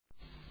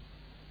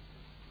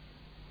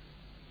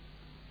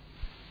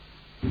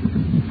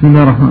بسم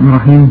الله الرحمن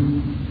الرحيم.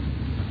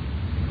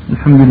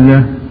 الحمد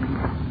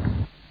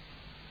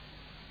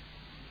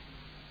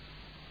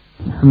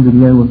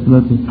لله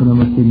والصلاة والسلام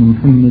على سيدنا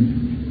محمد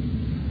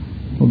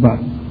وبعد.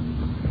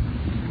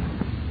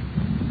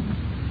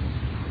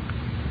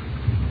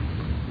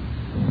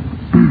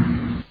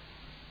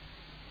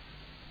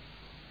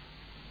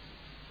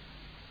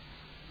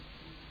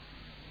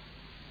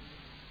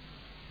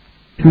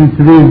 To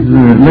today's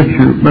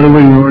lecture, by the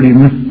way, you already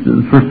missed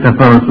the first half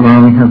hour, so I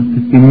only have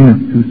 15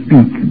 minutes to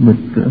speak, but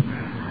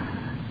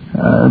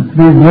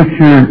today's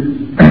lecture,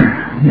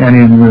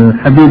 the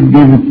Habib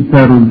gave it the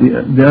title,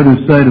 The Other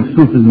Side of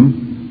Sufism,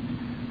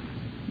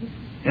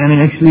 and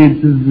actually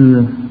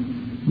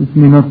this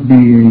may not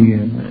be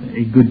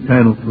a good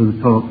title for the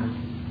talk,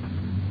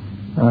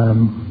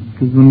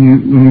 because when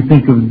you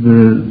think of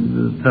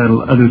the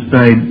title Other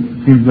Side,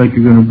 it seems like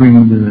you're going to bring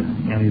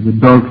the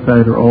dark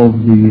side or all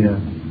of the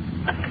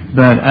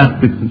bad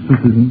aspects of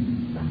Sufism.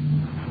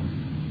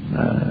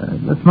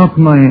 That's not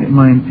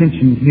my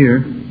intention here.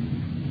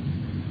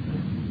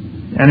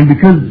 And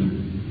because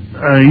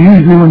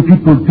usually when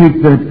people take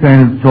that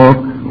kind of talk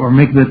or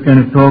make that kind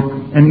of talk,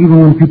 and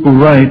even when people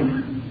write,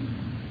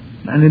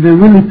 and they're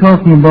really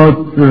talking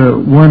about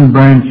one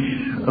branch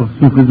of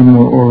Sufism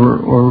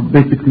or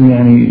basically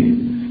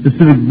any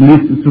specific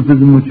beliefs of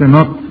Sufism which are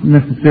not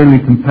necessarily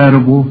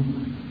compatible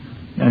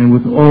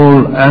with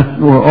all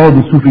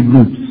the Sufi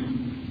groups.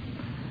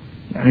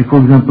 For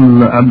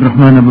example,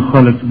 Abdurrahman Abu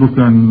Khalid's book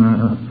on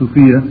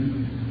Sufiya,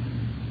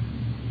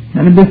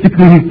 and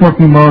basically he's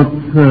talking about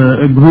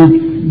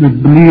groups that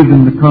believe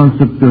in the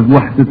concept of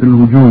Wahdat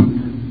al-Wujud,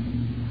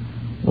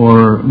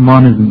 or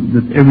monism,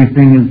 that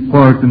everything is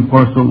part and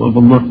parcel of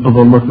Allah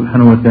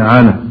subhanahu wa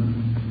ta'ala.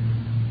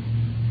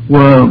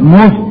 Well,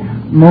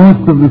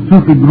 most of the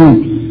Sufi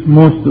groups,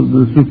 most of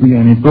the Sufi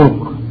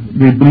turuq,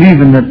 they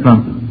believe in that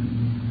concept.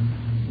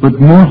 But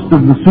most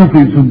of the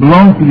Sufis who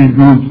belong to these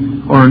groups,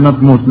 or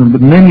not most of them, but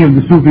many of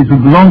the Sufis who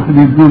belong to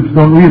these groups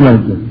don't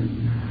realize that.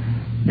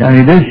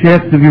 Their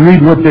sheikhs, if you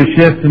read what their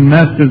sheikhs and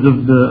masters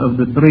of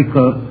the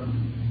tariqah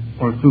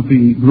or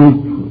Sufi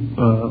group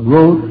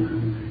wrote,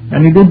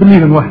 they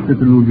believe in Wahdat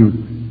al-Wujud.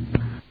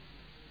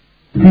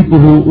 People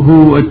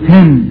who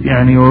attend,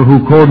 or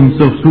who call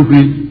themselves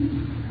Sufis,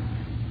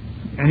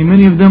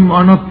 many of them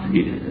are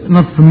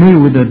not familiar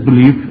with that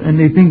belief, and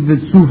they think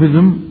that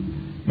Sufism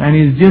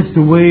is just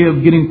a way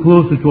of getting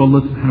closer to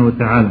Allah subhanahu wa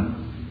ta'ala.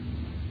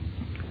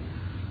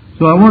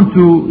 So I want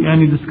to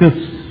discuss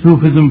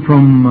Sufism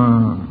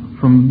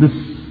from this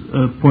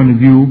point of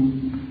view,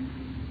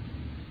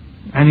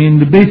 and in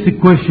the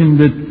basic question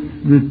that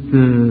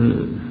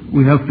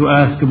we have to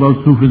ask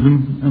about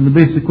Sufism, and the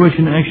basic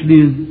question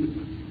actually is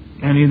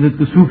that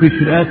the Sufi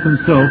should ask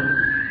himself,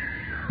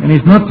 and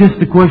it's not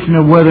just a question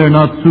of whether or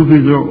not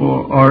Sufis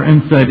are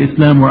inside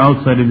Islam or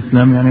outside of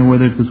Islam,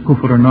 whether it is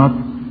kufr or not,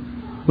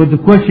 but the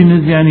question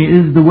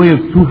is the way of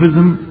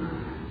Sufism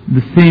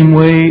the same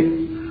way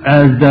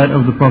as that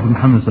of the Prophet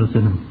Muhammad sallallahu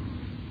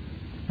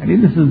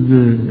alaihi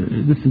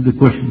wasallam? This is the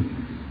question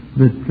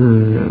that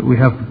we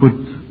have to put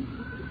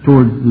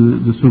towards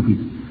the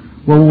Sufis.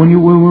 Well, when we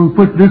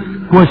put this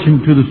question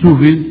to the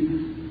Sufis,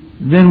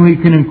 then we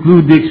can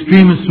include the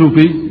extremist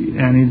Sufis,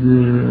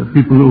 the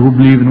people who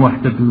believe in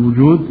Wahdat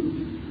al-Wujud,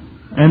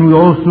 and we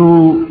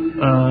also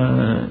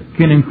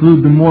can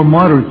include the more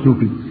moderate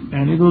Sufis,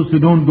 those who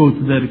don't go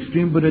to that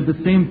extreme, but at the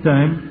same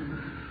time,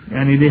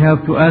 they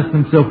have to ask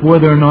themselves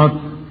whether or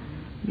not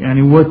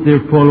what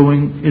they're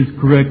following is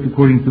correct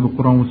according to the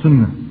Quran and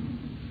Sunnah.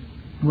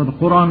 Well, the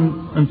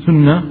Quran and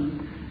Sunnah,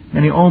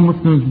 all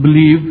Muslims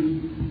believe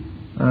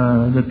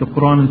that the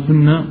Quran and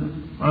Sunnah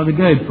are the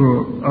guide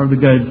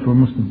for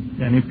Muslims.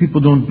 If people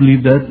don't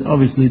believe that,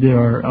 obviously they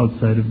are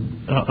outside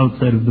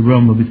of the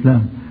realm of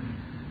Islam.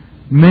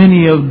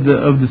 Many of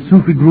the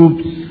Sufi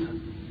groups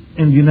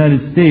in the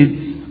United States,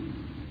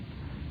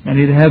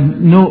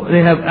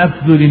 they have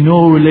absolutely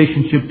no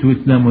relationship to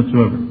Islam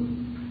whatsoever.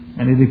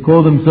 They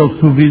call themselves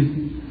Sufis,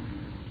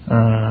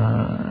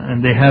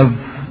 and they have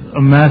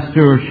a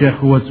master or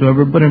sheikh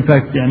whatsoever, but in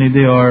fact,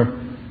 they are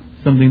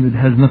something that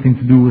has nothing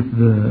to do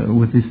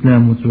with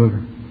Islam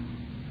whatsoever.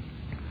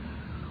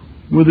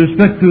 With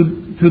respect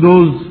to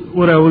those,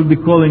 what I will be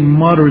calling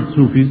moderate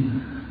Sufis,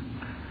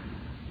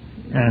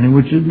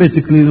 which is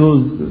basically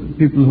those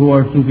people who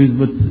are Sufis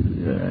but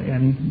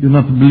do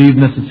not believe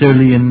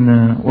necessarily in,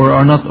 or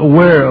are not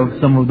aware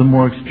of some of the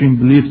more extreme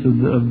beliefs of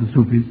the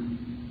Sufis.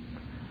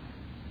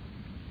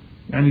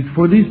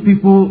 For these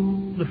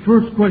people, the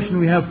first question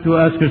we have to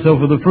ask ourselves,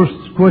 or the first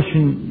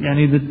question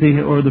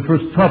or the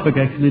first topic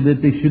actually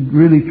that they should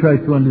really try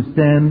to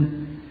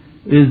understand,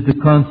 is the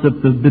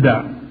concept of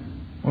bid'ah,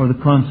 or the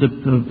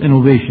concept of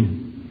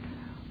innovation.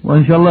 Well,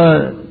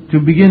 inshallah, to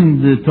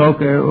begin the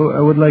talk, I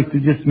would like to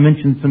just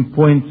mention some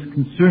points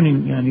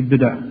concerning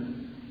bid'ah.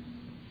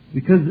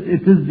 Because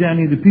it is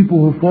the people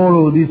who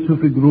follow these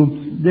Sufi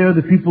groups, they are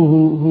the people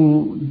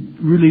who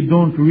really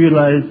don't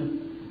realize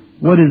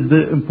what is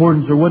the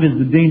importance or what is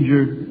the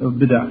danger of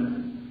bid'ah,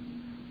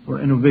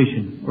 or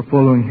innovation, or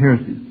following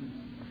heresies.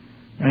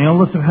 And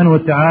Allah subhanahu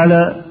wa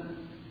ta'ala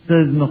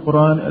says in the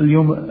Quran,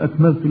 اليوم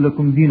أكملت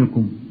لكم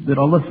دينكم, that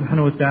Allah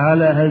subhanahu wa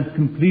ta'ala has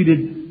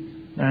completed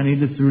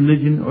this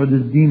religion or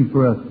this deen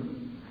for us.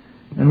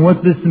 And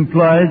what this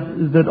implies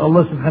is that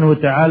Allah subhanahu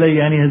wa ta'ala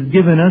has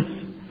given us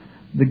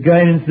the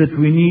guidance that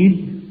we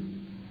need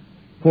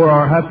for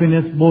our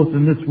happiness both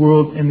in this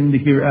world and in the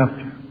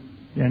hereafter.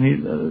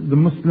 The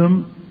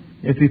Muslim,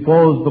 if he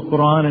follows the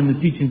Quran and the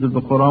teachings of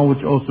the Quran,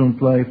 which also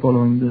imply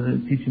following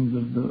the teachings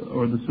of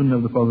the Sunnah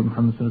of the Prophet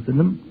Muhammad sallallahu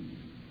alaihi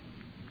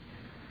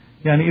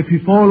wasallam, if he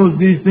follows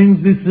these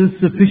things, this is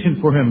sufficient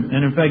for him.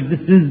 And in fact,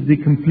 this is the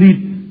complete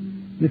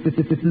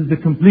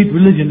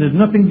religion. There's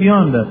nothing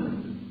beyond that.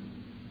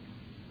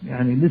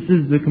 This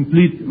is the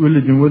complete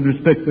religion with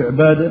respect to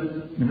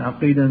ibadah and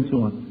aqidah and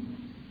so on.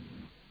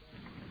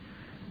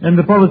 And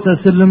the Prophet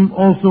ﷺ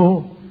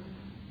also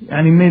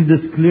made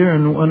this clear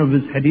in one of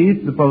his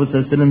hadith. The Prophet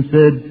ﷺ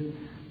said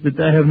that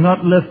I have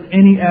not left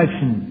any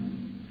action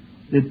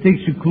that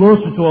takes you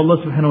closer to Allah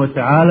subhanahu wa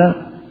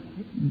ta'ala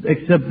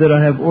except that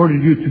I have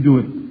ordered you to do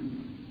it.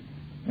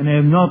 And I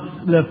have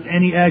not left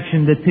any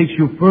action that takes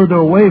you further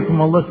away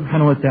from Allah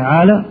subhanahu wa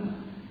ta'ala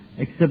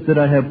except that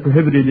I have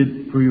prohibited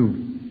it for you.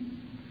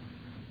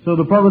 So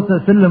the Prophet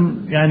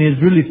ﷺ is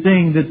really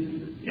saying that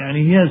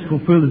he has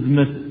fulfilled his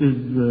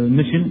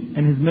mission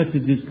and his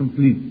message is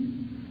complete.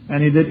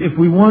 And that if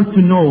we want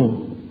to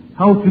know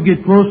how to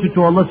get closer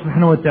to Allah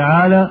subhanahu wa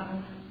ta'ala,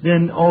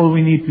 then all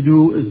we need to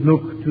do is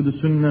look to the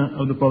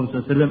Sunnah of the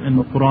Prophet ﷺ and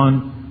the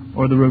Quran,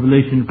 or the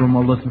revelation from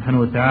Allah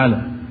subhanahu wa ta'ala.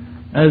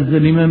 As the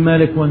Imam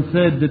Malik once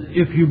said, that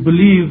if you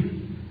believe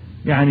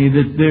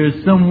that there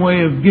is some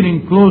way of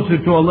getting closer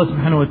to Allah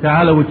subhanahu wa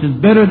ta'ala which is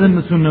better than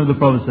the Sunnah of the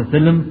Prophet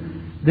ﷺ,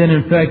 then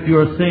in fact you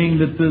are saying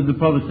that the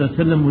Prophet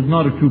ﷺ was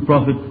not a true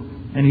prophet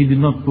and he did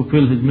not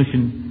fulfill his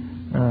mission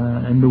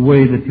in the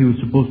way that he was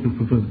supposed to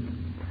fulfill it.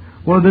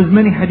 Well, there's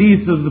many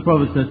hadiths of the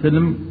Prophet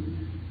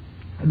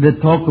ﷺ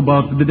that talk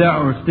about bid'ah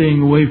or staying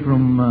away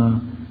from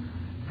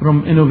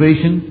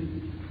innovation.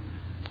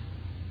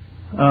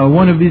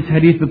 One of these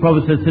hadiths, the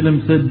Prophet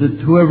ﷺ said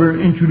that whoever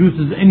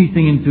introduces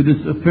anything into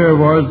this affair of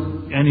ours,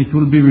 it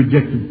will be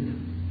rejected.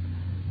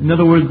 In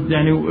other words,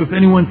 if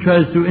anyone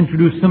tries to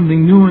introduce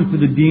something new into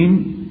the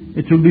deen,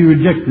 it will be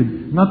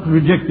rejected. Not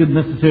rejected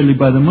necessarily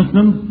by the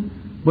Muslims,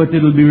 but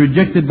it will be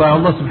rejected by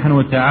Allah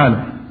subhanahu wa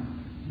ta'ala.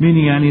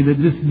 Meaning that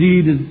this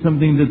deed is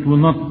something that will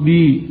not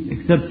be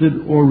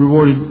accepted or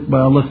rewarded by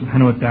Allah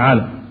subhanahu wa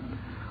ta'ala.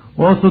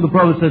 Also the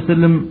Prophet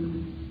ﷺ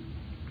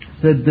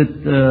said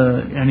that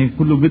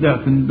kullu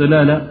bid'atin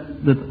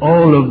dalala, that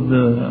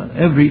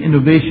every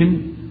innovation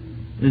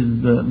is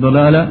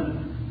dalala.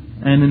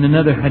 And in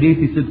another hadith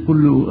he said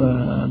kullu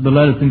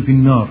dalalatin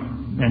fin nar.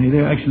 They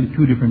are actually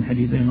two different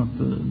hadiths, they are not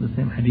the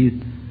same hadith.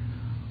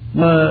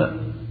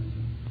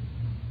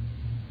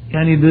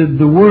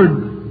 The word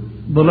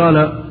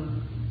dalala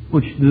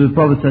which the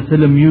Prophet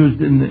ﷺ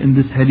used in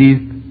this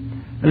hadith,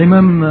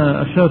 Al-Imam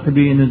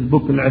Ash-Shatibi in his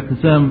book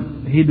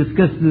Al-I'tisam, he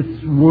discussed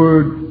this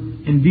word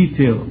in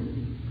detail.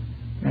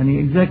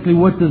 Exactly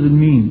what does it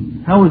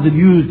mean? How is it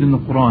used in the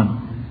Quran?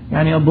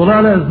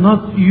 Ad-dalala is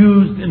not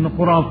used in the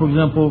Quran, for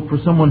example, for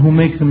someone who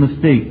makes a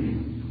mistake.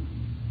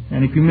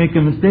 If you make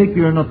a mistake,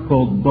 you are not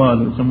called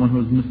dal, or someone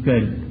who is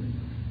misguided.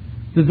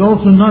 It is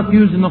also not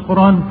used in the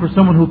Quran for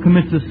someone who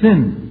commits a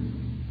sin.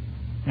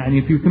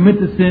 If you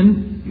commit a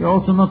sin, you are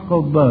also not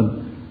called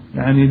dal.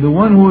 The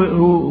one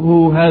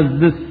who has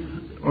this,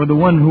 or the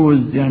one who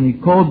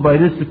is called by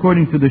this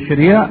according to the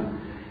Sharia,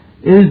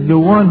 is the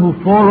one who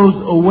follows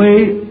a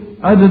way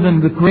other than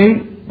the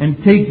correct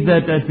and takes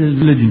that as his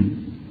religion.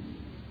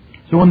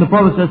 So when the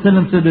Prophet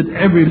ﷺ said that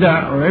every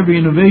bid'ah or every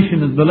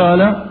innovation is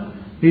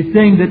dalala, he's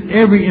saying that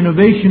every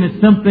innovation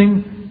is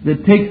something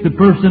that takes the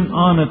person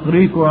on a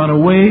tariq or on a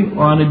way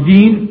or on a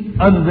deen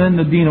other than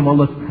the deen of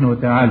Allah subhanahu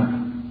wa ta'ala.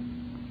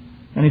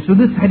 So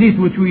this hadith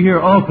which we hear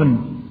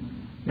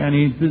often,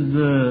 it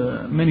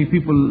is many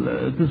people,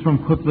 it is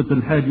from khutbah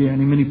al-hajj,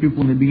 many people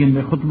when they begin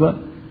their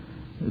khutbah,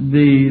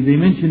 they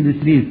mention this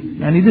hadith.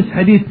 This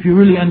hadith, if you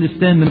really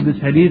understand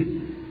this hadith,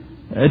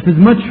 it's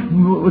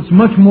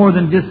much more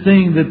than just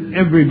saying that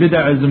every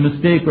bid'ah is a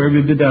mistake or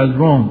every bid'ah is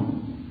wrong.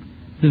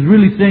 It is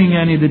really saying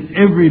that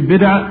every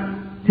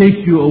bid'ah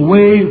takes you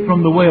away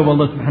from the way of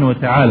Allah subhanahu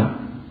wa ta'ala.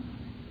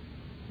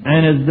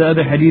 And as the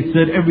other hadith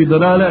said, every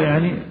dalala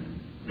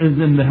is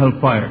in the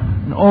hellfire.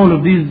 And all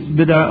of these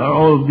bid'ah or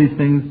all of these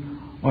things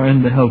are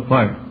in the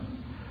hellfire.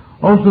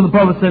 Also the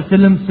Prophet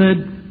ﷺ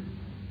said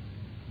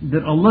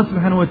that Allah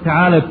subhanahu wa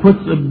ta'ala puts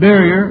a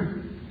barrier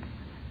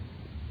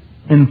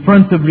in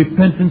front of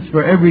repentance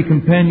for every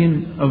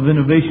companion of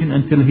innovation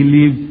until he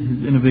leaves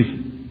his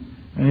innovation.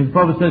 And the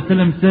Prophet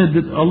ﷺ said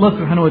that Allah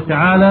subhanahu wa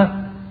ta'ala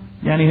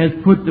has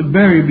put a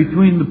barrier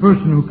between the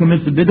person who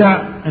commits a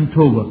bid'ah and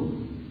tawbah.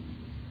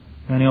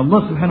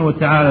 Allah subhanahu wa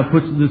ta'ala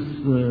puts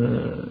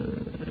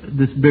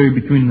this barrier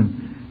between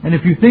them. And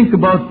if you think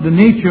about the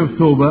nature of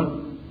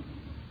tawbah,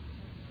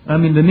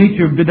 the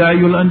nature of bid'ah,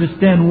 you'll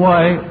understand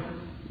why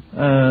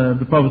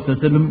the Prophet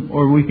ﷺ,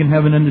 or we can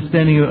have an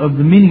understanding of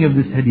the meaning of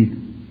this hadith.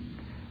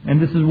 And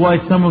this is why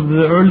some of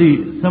the early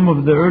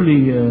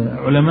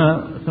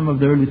ulama, some of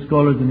the early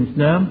scholars in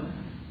Islam,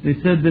 they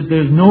said that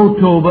there's no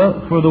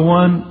tawbah for the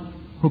one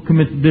who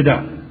commits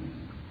bid'ah.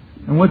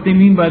 And what they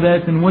mean by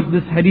that, and what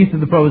this hadith of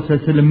the Prophet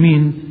ﷺ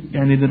means,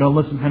 that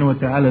Allah subhanahu wa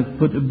ta'ala has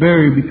put a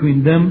barrier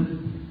between them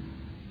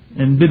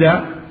and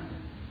bid'ah,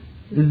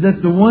 is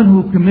that the one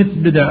who commits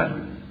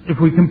bid'ah, if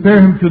we compare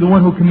him to the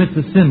one who commits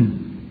a sin,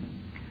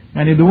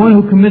 the one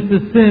who commits a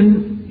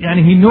sin,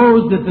 he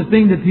knows that the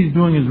thing that he's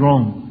doing is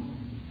wrong.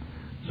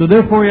 So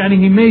therefore,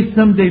 he may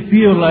someday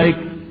feel like,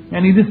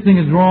 this thing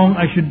is wrong,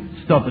 I should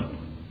stop it.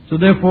 So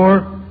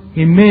therefore,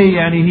 he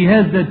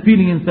has that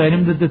feeling inside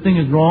him that the thing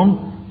is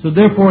wrong. So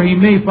therefore, he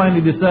may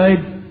finally decide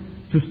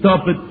to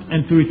stop it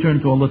and to return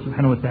to Allah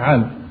subhanahu wa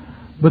ta'ala.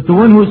 But the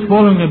one who is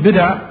following a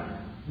bid'ah,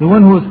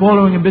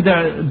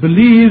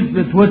 believes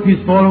that what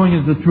he's following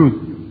is the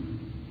truth.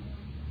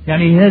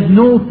 He has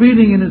no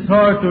feeling in his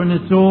heart or in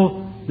his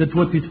soul that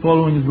what he's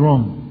following is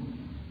wrong.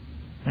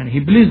 And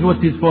he believes what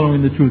he's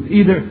following is the truth.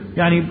 Either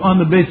on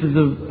the basis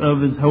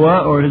of his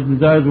hawa or his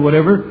desires or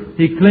whatever,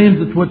 he claims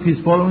that what he's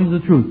following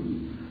is the truth.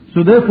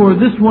 So therefore,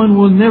 this one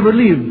will never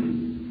leave.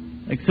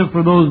 Except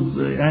for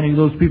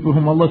those people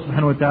whom Allah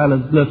subhanahu wa ta'ala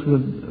has blessed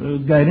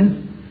with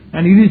guidance.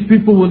 These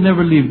people will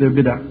never leave their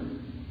bid'ah.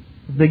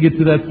 If they get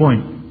to that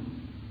point.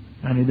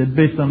 That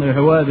based on their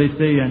hawa, they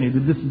say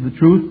that this is the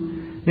truth.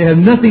 They have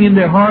nothing in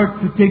their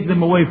heart to take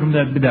them away from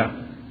that bid'ah.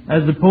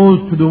 As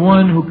opposed to the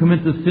one who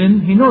commits a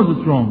sin, he knows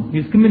it's wrong.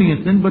 He's committing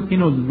a sin, but he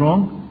knows it's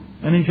wrong.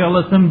 And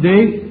inshallah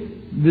someday,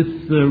 this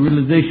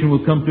realization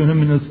will come to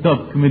him and he'll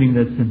stop committing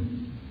that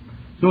sin.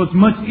 So it's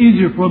much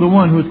easier for the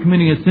one who is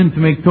committing a sin to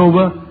make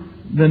tawbah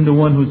than the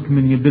one who is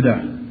committing a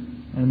bid'ah.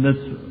 And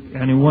that's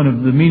one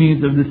of the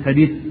meanings of this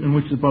hadith in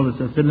which the Prophet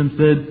ﷺ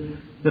said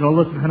that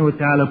Allah subhanahu wa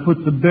ta'ala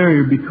puts a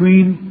barrier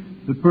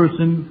between the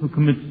person who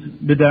commits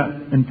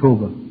bid'ah and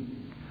tawbah.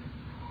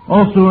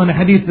 Also in a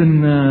hadith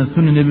in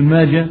Sunan Ibn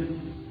Majah,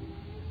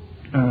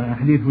 a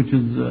hadith which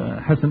is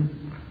Hasan,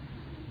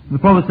 the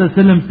Prophet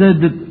ﷺ said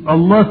that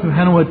Allah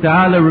subhanahu wa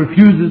ta'ala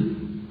refuses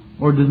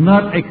or does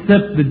not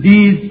accept the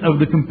deeds of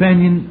the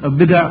companion of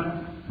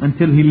bid'ah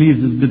until he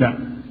leaves his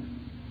bid'ah.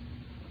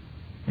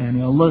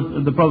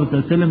 The Prophet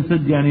ﷺ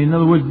said, in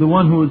other words, the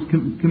one who is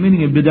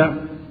committing a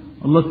bid'ah,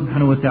 Allah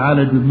subhanahu wa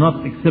ta'ala does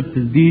not accept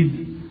his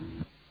deeds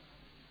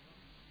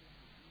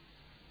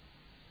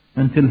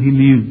until he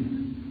leaves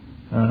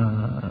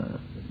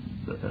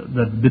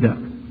that bid'ah.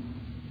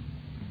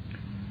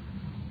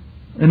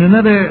 In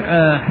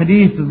another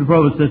hadith of the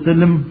Prophet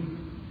ﷺ,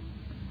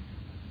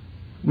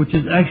 which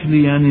is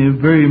actually a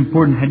very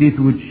important hadith,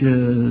 which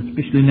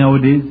especially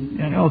nowadays,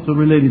 also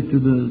related to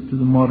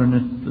the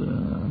modernist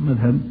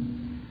madhab,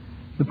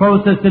 the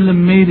Prophet ﷺ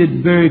made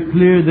it very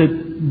clear that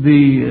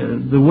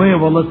the way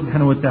of Allah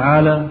subhanahu wa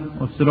ta'ala,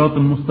 or Sirat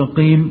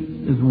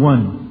al-Mustaqim, is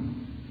one.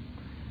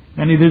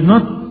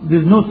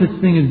 There's no such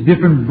thing as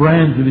different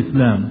brands of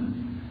Islam.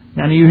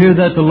 You hear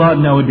that a lot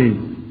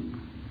nowadays.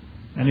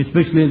 And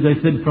especially, as I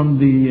said, from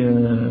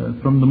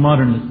the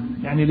modernists.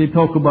 They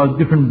talk about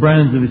different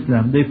brands of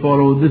Islam. They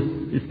follow this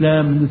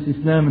Islam and this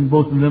Islam, and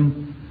both of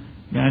them,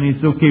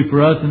 it's okay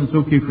for us and it's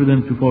okay for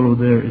them to follow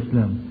their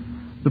Islam.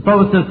 The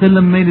Prophet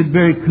ﷺ made it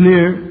very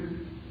clear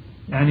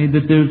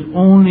that there's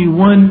only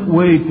one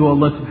way to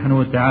Allah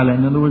subhanahu wa ta'ala.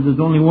 In other words, there's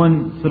only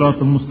one Sirat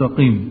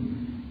al-Mustaqim.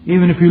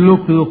 Even if you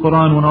look to the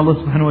Quran, when Allah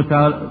subhanahu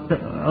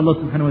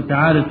wa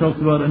ta'ala talks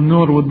about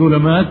an-nur wa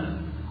dhulamat,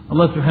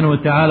 Allah subhanahu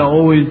wa ta'ala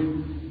always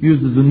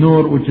uses the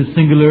nur, which is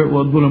singular,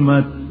 wa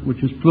dhulamat,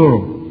 which is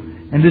plural.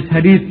 And this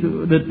hadith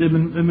that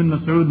Ibn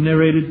Mas'ud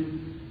narrated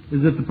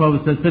is that the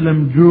Prophet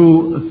ﷺ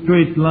drew a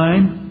straight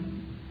line,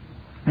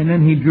 and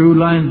then he drew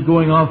lines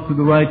going off to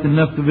the right and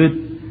left of it.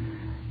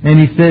 And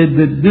he said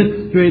that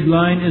this straight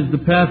line is the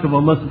path of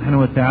Allah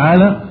subhanahu wa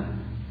ta'ala,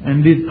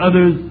 and these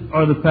others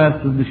are the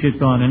paths of the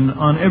shaitan. And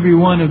on every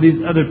one of these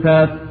other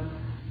paths,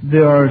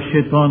 there are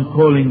shaitan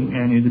calling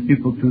the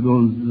people to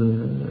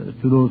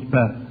those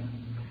paths.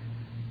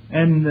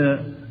 And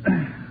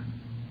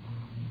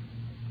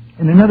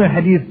in another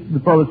hadith, the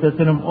Prophet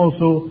ﷺ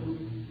also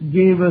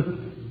gave us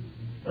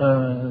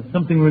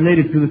something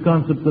related to the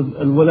concept of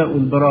al-wala'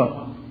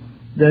 wal-bara'.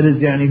 That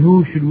is,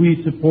 who should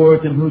we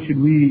support and who should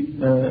we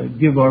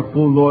give our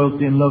full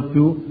loyalty and love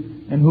to,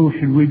 and who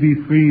should we be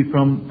free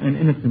from and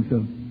innocent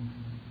of.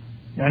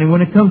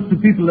 When it comes to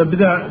people of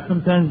bid'ah,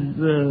 sometimes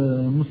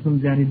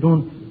Muslims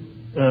don't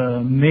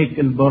make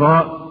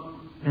al-bara'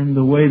 in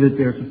the way that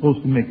they're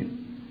supposed to make it.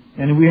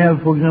 And we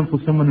have, for example,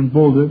 someone in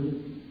Boulder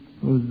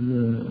who's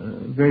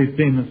a very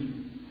famous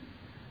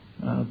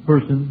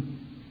person,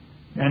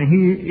 and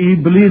he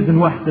believes in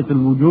wahdat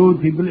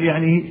al-wujud.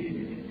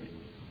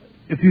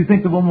 If you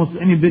think of almost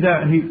any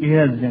bid'ah, he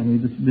has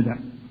this bid'ah.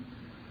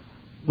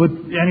 But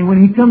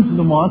when he comes to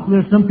the mosque, there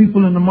are some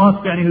people in the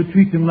mosque who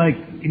treat him like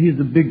he's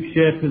a big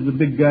sheikh, he's a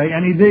big guy,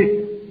 and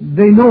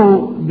they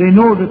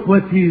know that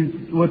what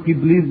he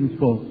believes is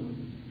false.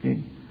 Okay?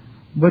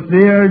 But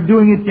they are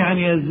doing it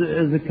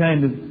as a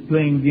kind of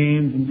playing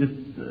games and just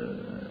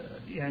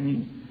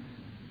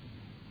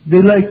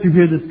they like to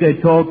hear this guy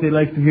talk, they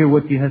like to hear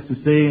what he has to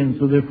say, and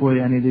so therefore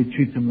they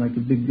treat him like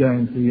a big guy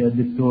and say, Ya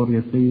Dictor,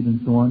 Ya Sayyid,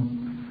 and so on.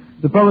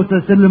 The Prophet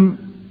ﷺ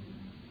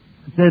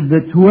said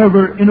that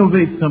whoever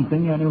innovates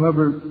something, and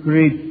whoever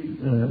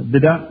creates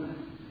bid'ah,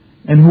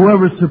 and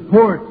whoever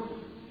supports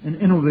an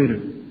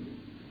innovator,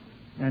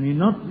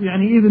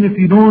 even if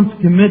you don't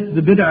commit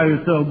the bid'ah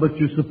yourself, but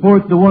you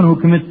support the one who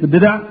commits the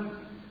bid'ah,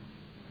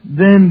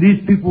 then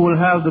these people will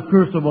have the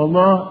curse of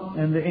Allah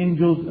and the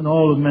angels and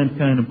all of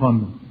mankind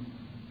upon them.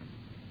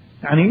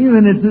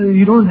 Even if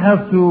you don't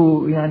have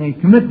to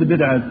commit the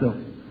bid'ah itself,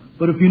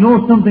 but if you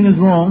know something is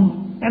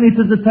wrong, it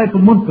is a type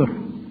of munkar.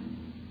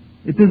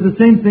 It is the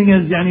same thing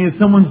as if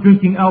someone's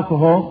drinking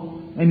alcohol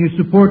and you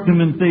support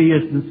him and say,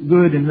 yes, this is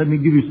good, and let me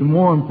give you some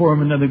more, and pour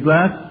him another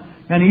glass.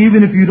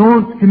 Even if you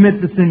don't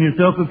commit the sin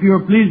yourself, if you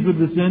are pleased with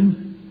the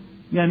sin,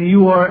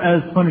 you are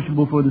as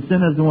punishable for the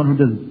sin as the one who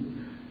does it.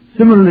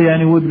 Similarly,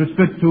 with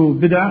respect to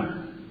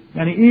bid'ah,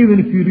 even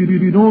if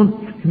you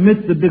don't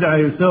commit the bid'ah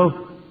yourself,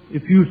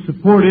 if you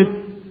support it,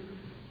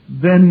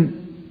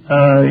 then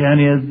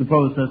as the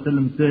Prophet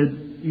ﷺ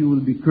said, you will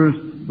be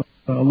cursed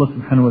by Allah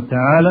subhanahu wa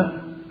ta'ala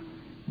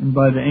and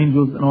by the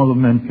angels and all of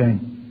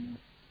mankind.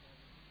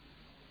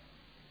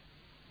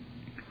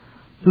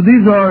 So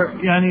these are,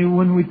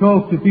 when we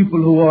talk to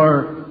people who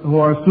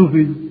are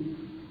Sufis,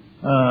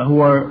 who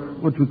are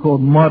what we call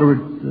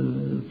moderate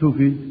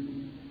Sufis,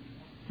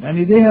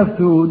 they have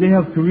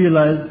to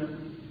realize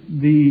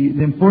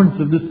the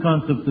importance of this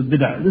concept of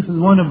bid'ah. This is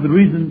one of the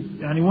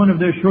reasons, one of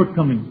their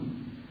shortcomings.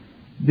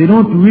 They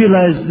don't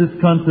realize this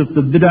concept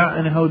of bid'ah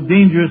and how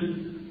dangerous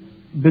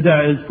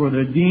bid'ah is for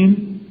their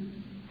deen,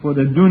 for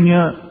their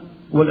dunya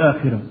wal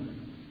akhirah.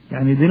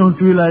 They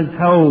don't realize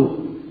how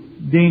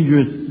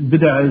dangerous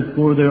bid'ah is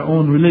for their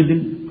own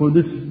religion, for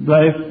this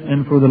life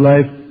and for the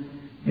life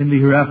in the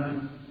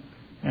hereafter.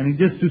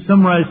 Just to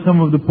summarize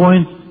some of the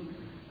points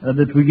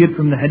that we get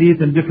from the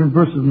hadith and different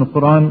verses in the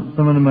Quran,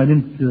 some of them I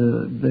didn't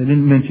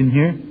mention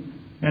here.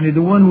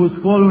 The one who is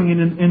following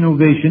an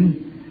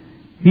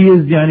innovation, he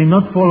is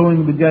not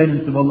following the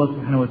guidance of Allah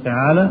subhanahu wa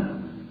ta'ala.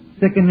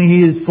 Secondly,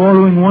 he is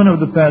following one of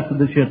the paths of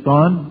the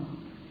shaitan.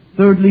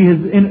 Thirdly,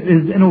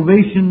 his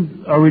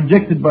innovations are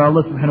rejected by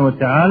Allah subhanahu wa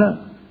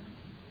ta'ala.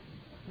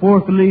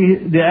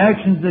 Fourthly, the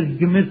actions that he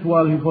commits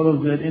while he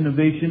follows that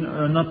innovation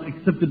are not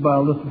accepted by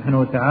Allah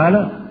subhanahu wa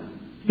ta'ala.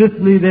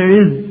 Fifthly, there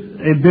is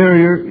a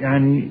barrier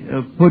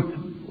put,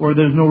 or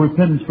there's no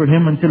repentance for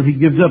him until he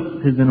gives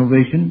up his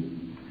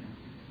innovation.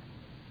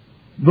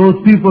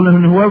 Those people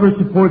and whoever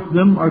supports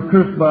them are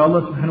cursed by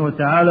Allah subhanahu wa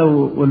ta'ala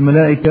wal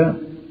malaika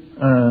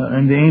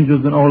and the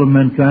angels and all of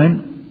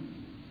mankind.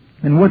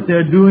 And what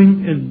they're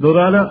doing is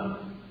dalala,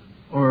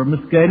 or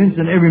misguidance,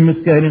 and every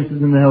misguidance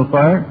is in the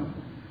hellfire.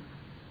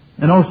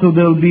 And also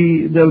they'll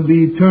be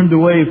turned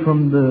away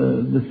from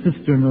the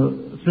cistern or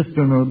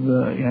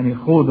the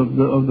khod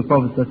of the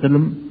Prophet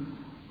ﷺ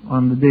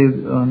on the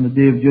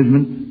day of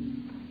judgment.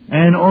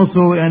 And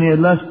also the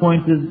last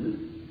point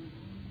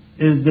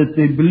is that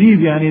they believe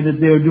that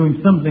they are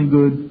doing something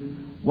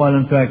good, while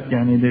in fact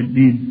their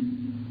deeds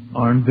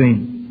are in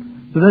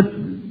vain. So that's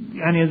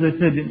as I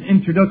said, an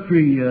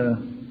introductory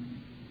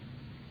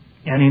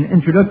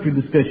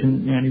discussion.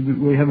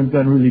 We haven't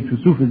gotten really to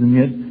Sufism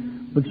yet,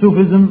 but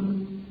Sufism,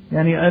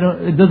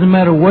 it doesn't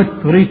matter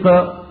what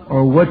tariqa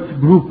or what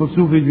group of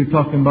Sufis you're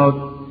talking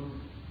about.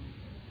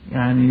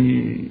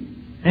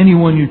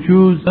 Anyone you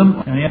choose,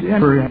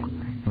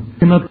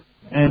 cannot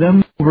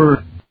them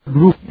over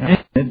group.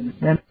 It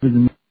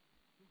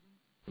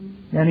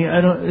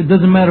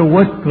doesn't matter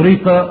what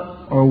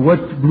tariqa or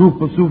what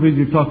group of Sufis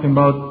you're talking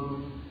about.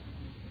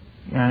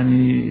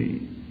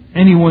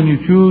 Anyone you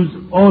choose,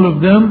 all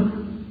of them,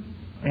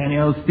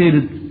 I'll state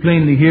it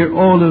plainly here,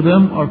 all of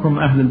them are from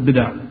Ahl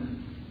al-Bid'ah.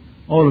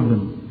 All of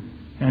them.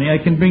 I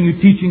can bring you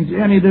teachings.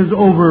 There's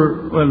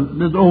over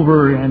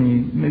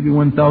maybe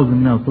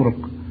 1,000 now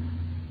turuq.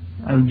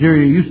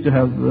 Algeria used to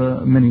have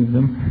many of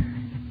them,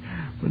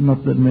 but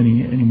not that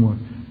many anymore.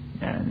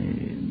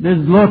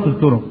 There's lots of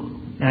turuq.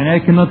 I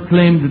cannot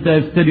claim that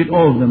I've studied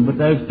all of them, but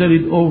I've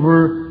studied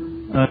over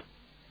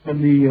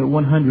probably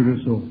 100 or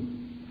so.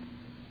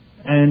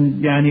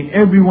 And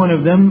every one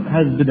of them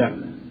has bid'ah.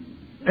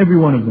 Every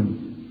one of them.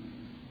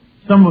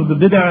 Some of the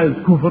bid'ah is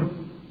kufr.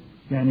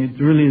 It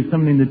really is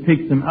something that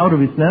takes them out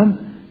of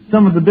Islam.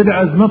 Some of the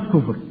bid'ah is not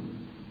kufr.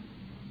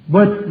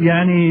 But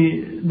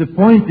the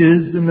point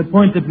is, and the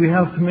point that we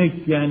have to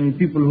make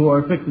people who are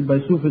affected by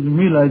Sufism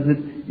realize that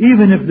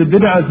even if the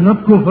bid'ah is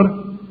not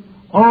kufr,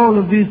 all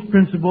of these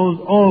principles,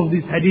 all of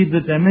these hadith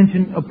that I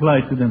mentioned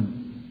apply to them.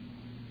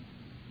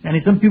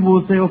 Some people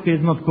will say, okay,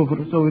 it's not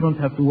kufr, so we don't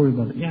have to worry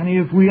about it.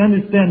 If we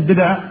understand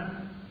bid'ah,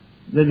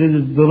 that it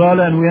is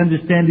dalala, and we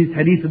understand these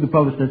hadith of the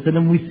Prophet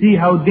ﷺ, we see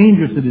how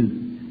dangerous it is.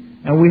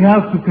 And we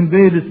have to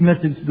convey this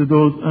message to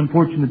those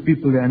unfortunate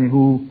people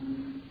who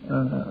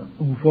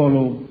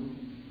follow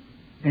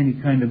any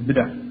kind of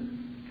bid'ah.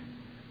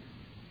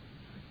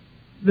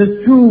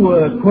 There's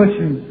two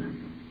questions,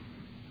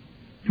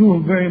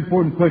 two very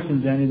important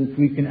questions that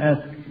we can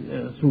ask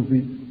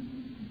Sufis.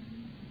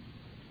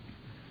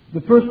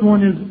 The first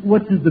one is,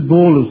 what is the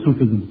goal of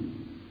Sufism?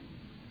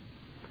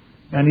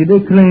 They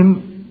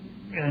claim,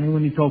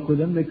 when you talk with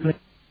them, they claim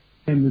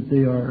that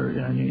they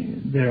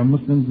are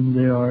Muslims and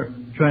they are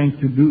trying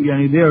to do,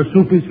 they are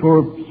Sufis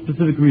for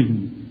specific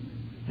reasons.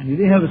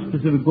 They have a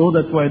specific goal,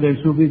 that's why they're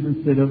Sufis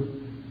instead of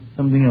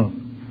something else.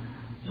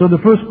 So the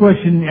first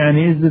question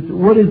is that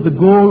what is the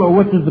goal or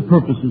what is the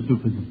purpose of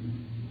Sufism?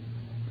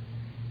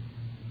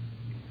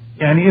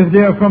 If they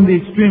are from the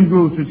extreme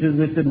groups, which is,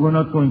 they said, we're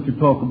not going to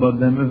talk about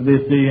them. If they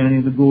say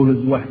the goal is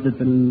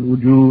wahdat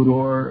al-wujud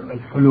or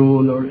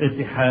al-hulul or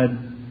ittihad,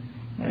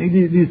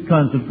 these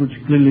concepts which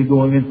clearly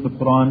go against the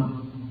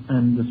Quran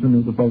and the Sunnah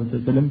of the Prophet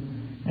ﷺ,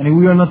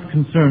 we are not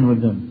concerned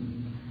with them.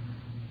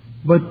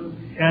 But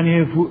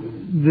if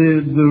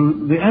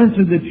the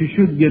answer that you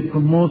should get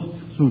from most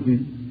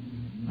Sufis,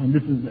 and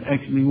this is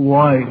actually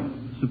why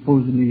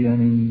supposedly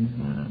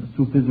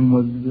Sufism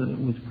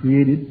was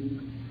created.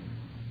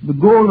 The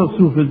goal of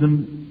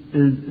Sufism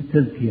is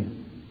tazkiyah,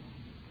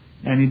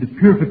 the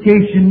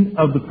purification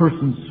of the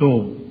person's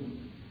soul.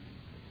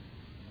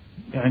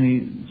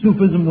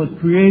 Sufism was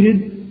created,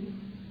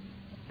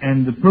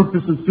 and the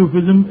purpose of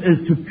Sufism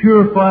is to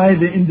purify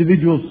the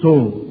individual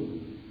soul.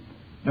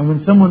 And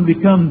when someone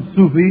becomes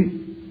Sufi,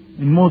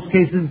 in most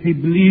cases he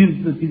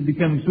believes that he's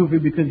becoming Sufi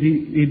because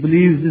he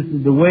believes this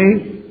is the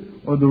way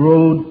or the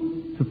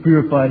road to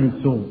purify his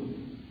soul.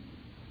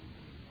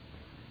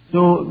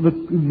 So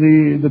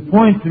the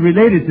point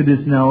related to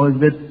this now is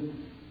that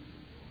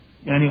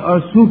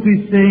are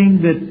Sufis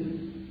saying that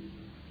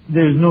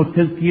there is no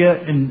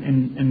tazkiyah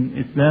in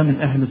Islam,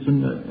 in Ahl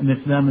Sunnah, and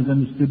Islam is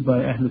understood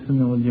by Ahl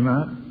Sunnah wal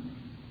Jama'ah?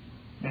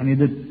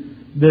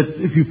 That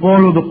if you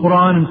follow the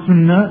Quran and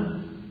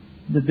Sunnah,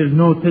 that there's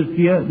no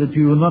tazkiyah, that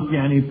you will not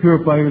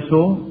purify your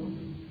soul?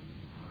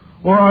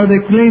 Or are they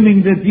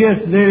claiming that yes,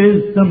 there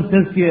is some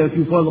tazkiyah if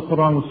you follow the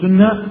Quran and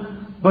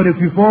Sunnah, but if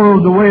you follow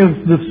the way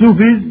of the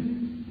Sufis,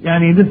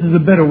 this is a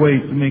better way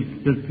to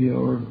make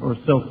tazkiyah or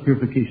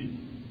self-purification?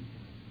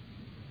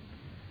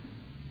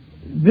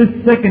 This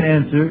second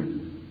answer,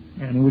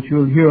 which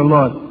you'll hear a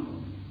lot,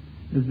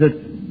 is that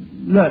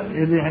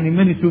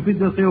many Sufis,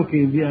 they'll say,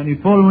 okay,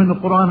 following the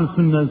Quran and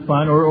Sunnah is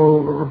fine,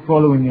 or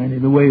following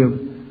the way of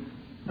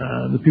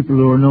the people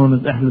who are known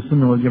as Ahl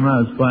Sunnah wal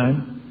Jama'ah is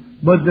fine,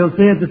 but they'll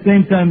say at the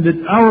same time that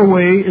our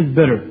way is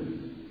better.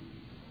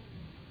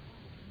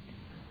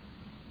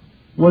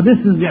 Well, this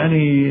is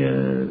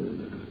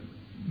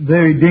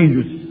very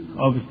dangerous,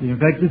 obviously. In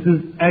fact, this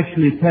is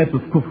actually a type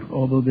of kufr,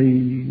 although they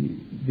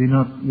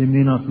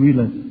may not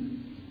realize it.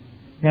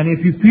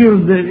 If you feel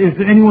that, if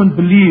anyone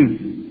believes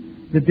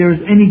that there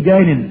is any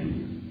guidance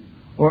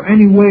or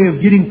any way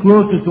of getting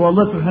closer to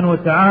Allah subhanahu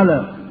wa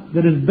ta'ala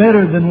that is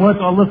better than what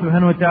Allah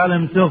subhanahu wa ta'ala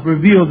himself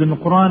revealed in the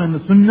Quran and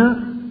the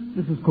Sunnah,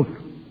 this is kufr.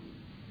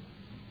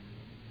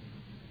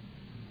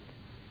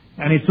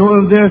 So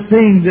if they're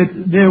saying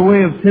that their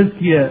way of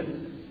tazkiyah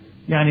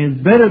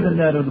is better than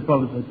that of the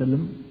Prophet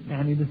ﷺ,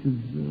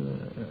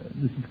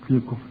 this is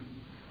clear kufr.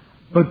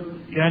 But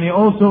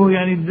also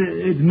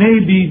it may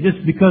be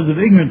just because of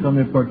ignorance on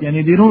their part.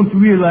 They don't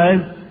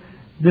realize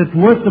that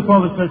what the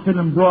Prophet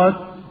ﷺ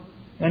brought,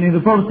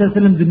 the Prophet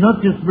ﷺ did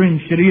not just bring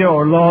Sharia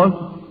or laws,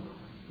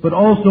 but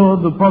also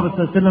the Prophet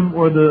ﷺ,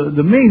 or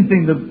the main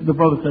thing that the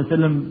Prophet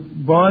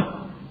ﷺ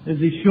brought, is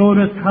he showed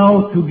us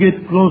how to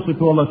get closer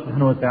to Allah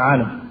subhanahu wa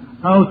ta'ala,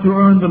 how to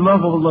earn the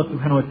love of Allah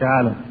subhanahu wa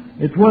ta'ala.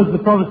 It was the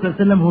Prophet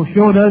ﷺ who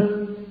showed us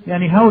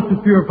how to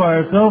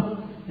purify ourselves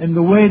in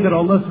the way that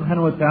Allah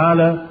subhanahu wa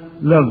ta'ala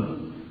loves.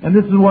 And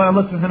this is why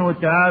Allah subhanahu wa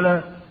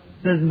ta'ala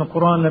says in the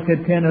Quran,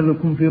 لَقَدْ كَانَ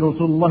لَكُمْ فِي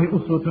رَسُولِ اللَّهِ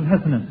أُسْوَةٌ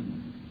حَسَنَةٌ,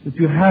 that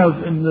you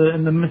have in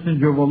the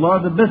Messenger of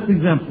Allah the best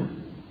example.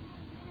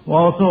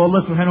 Also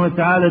Allah subhanahu wa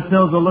ta'ala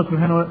tells the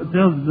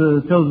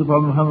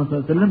Prophet Muhammad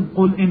sallallahu alayhi wa sallam,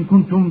 قُلْ إِن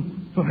كُنْتُمْ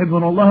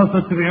تُحِبُّونَ اللَّهَ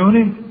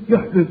فَاتَّبِعُونِي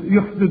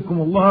يُحْبِبْكُمُ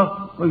اللَّهُ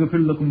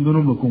وَيَغْفِرْ لَكُمْ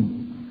ذُنُوبَكُمْ.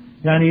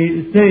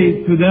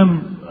 Say to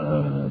them,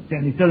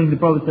 telling the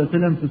Prophet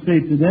ﷺ to say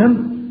to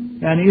them,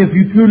 if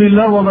you truly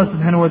love Allah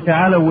subhanahu wa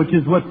ta'ala, which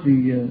is what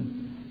the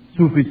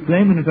Sufis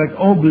claim, and in fact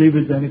all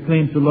believers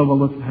claim to love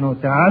Allah subhanahu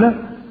wa ta'ala,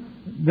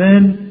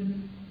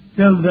 then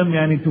tell them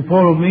to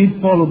follow me,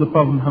 follow the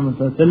Prophet Muhammad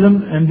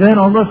ﷺ, and then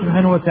Allah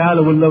subhanahu wa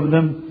ta'ala will love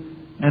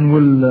them and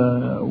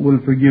will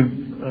forgive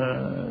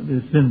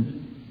their sins.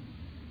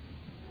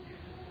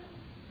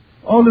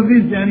 All of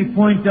these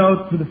point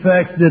out to the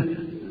fact that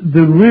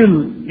the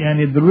real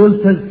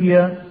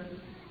tazkiyah,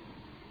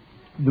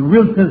 the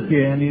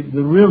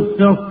real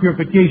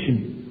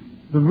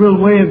self-purification, the real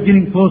way of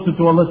getting closer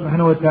to Allah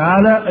subhanahu wa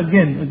ta'ala,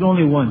 again, is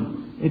only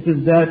one. It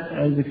is that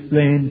as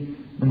explained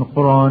in the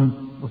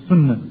Quran or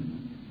Sunnah.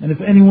 And if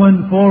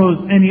anyone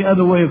follows any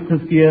other way of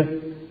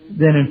tazkiyah,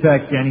 then in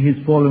fact, he's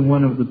following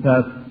one of the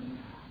paths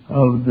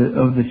of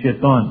the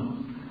shaitan.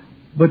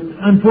 But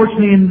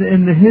unfortunately,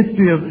 in the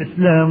history of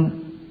Islam,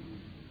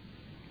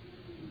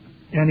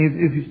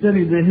 if you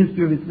study the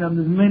history of Islam,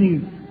 there's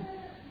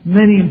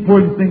many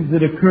important things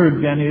that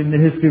occurred in the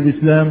history of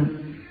Islam.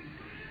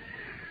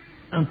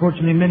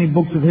 Unfortunately, many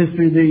books of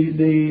history,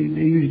 they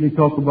usually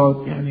talk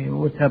about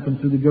what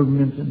happened to the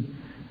government and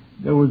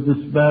there was this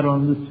battle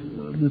and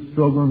this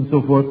struggle and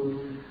so forth.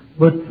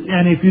 But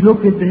and if you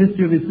look at the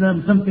history of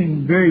Islam,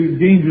 something very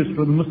dangerous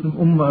for the Muslim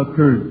Ummah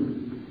occurred.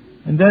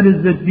 And that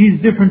is that these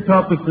different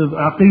topics of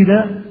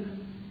aqidah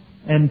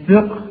and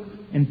fiqh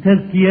and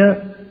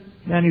tazkiyah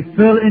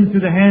fell into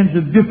the hands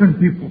of different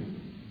people.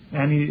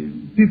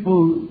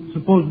 People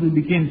supposedly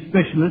became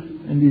specialists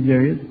in these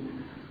areas.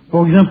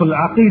 For example,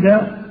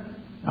 aqidah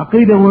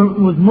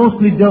was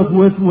mostly dealt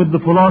with the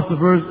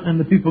philosophers and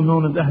the people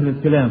known as Ahl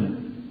al-Kalam.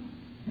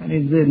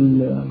 زي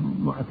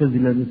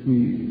المعتزلة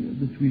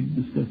that we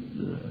discussed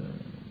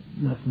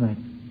last night.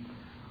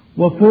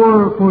 Well,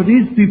 for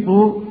these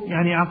people,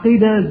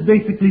 aqidah is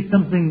basically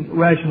something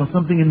rational,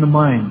 something in the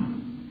mind.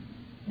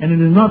 And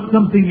it is not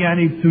something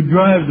to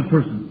drive the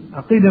person.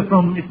 Aqidah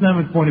from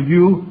Islamic point of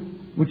view,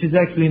 which is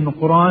actually in the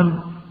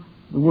Quran,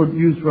 the word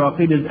used for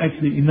aqidah is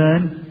actually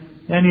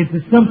iman, and it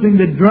is something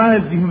that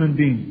drives the human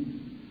being.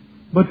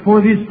 But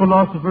for these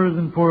philosophers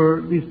and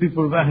for these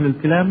people of Ahl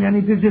al-Kalam,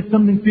 it is just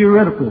something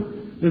theoretical.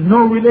 There's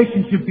no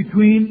relationship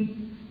between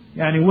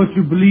what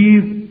you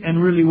believe and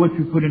really what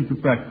you put into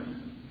practice.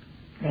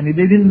 They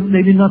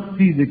did not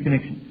see the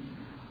connection.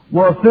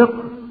 Well, fiqh,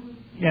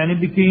 it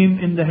became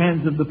in the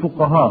hands of the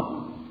fuqaha.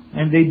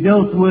 And they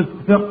dealt with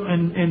fiqh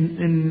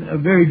in a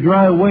very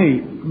dry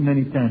way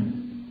many times.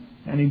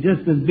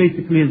 Just as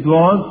basically as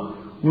laws,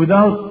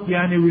 without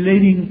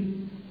relating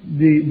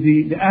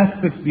the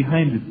aspects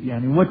behind it.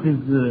 What is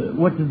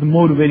the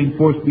motivating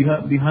force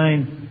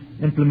behind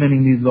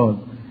implementing these laws?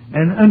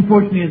 And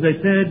unfortunately, as I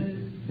said,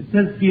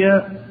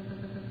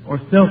 tazkiyah or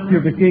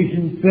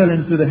self-purification fell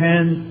into the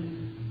hands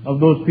of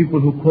those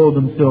people who call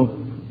themselves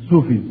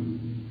Sufis.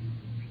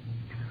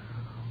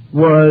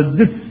 Well,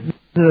 their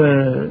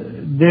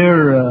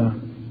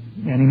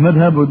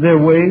madhab or their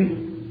way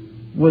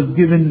was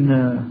given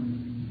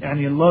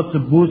lots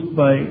of boost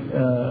by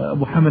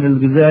Abu Hamid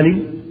al-Ghazali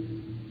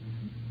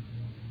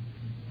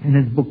in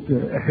his book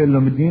Ihya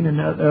al-Ulumuddin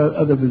and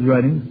other of his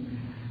writings.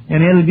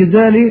 And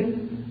al-Ghazali,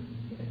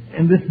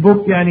 in this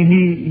book, not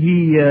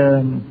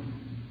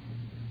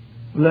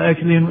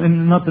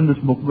in this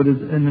book, but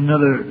in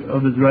another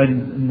of his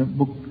writings, in the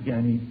book, the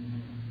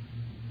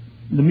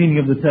meaning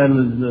of the title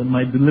is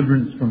My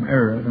Deliverance from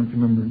Error. I don't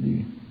remember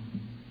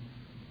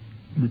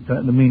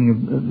the meaning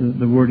of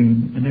the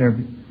wording in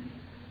Arabic.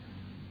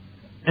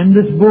 In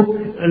this book,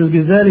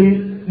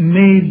 Al-Ghazali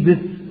made this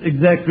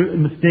exact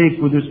mistake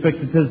with respect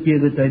to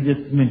tazkiyah that I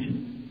just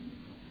mentioned.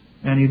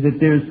 That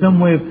there is some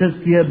way of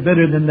tazkiyah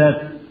better than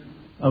that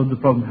of the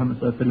Prophet Muhammad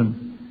sallallahu alaihi wasallam.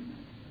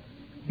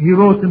 He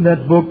wrote in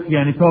that book,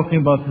 talking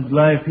about his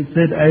life, he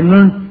said, I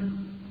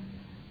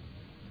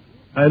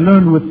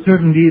learned with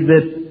certainty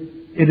that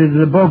it is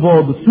above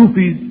all the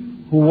Sufis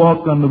who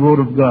walk on the road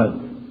of God.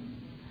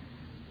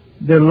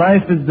 Their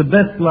life is the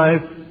best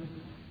life,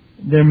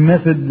 their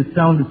method the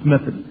soundest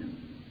method.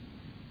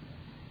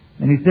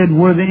 And he said,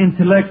 were the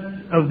intellect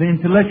of the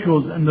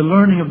intellectuals and the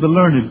learning of the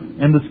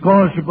learned and the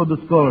scholarship of the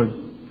scholars,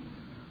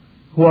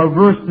 who are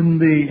versed in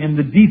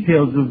the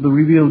details of the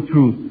revealed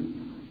truth,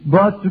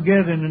 brought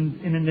together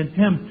in an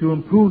attempt to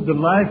improve the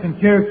life and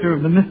character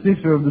of the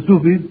mystics or of the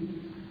Sufis,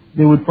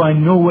 they would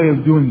find no way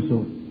of doing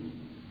so.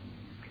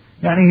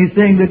 He's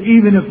saying that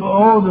even if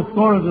all the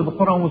scholars of the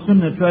Quran and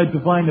Sunnah tried to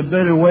find a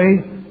better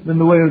way than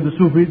the way of the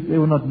Sufis, they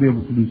would not be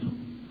able to do so.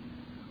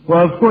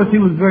 Well, of course, he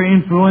was very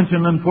influential,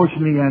 and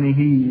unfortunately,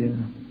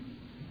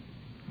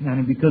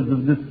 because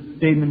of this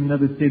statement and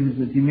other statements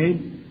that he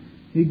made,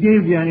 he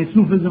gave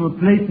Sufism a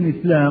place in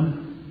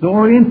Islam. The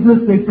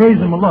Orientalists, they praise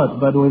him a lot,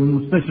 by the way, the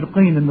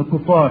Mustashriqeen and the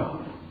Kuffar.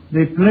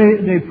 They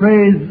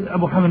praise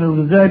Abu Hamid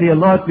al-Ghazali a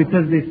lot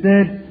because they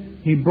said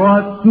he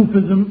brought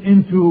Sufism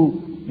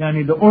into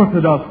the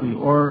orthodoxy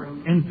or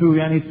into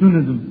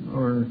Sunnism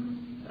or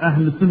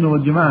Ahl Sunnah wal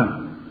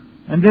Jama'ah.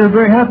 And they're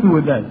very happy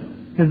with that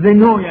because they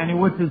know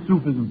what is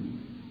Sufism.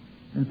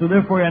 And so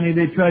therefore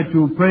they try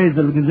to praise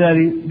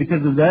al-Ghazali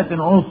because of that. And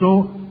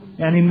also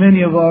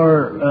many of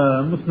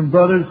our Muslim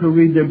brothers who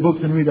read their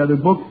books and read other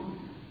books,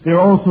 they're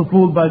also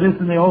fooled by this,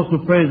 and they also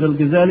praise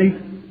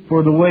Al-Ghazali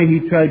for the way he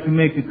tried to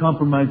make a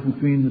compromise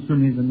between the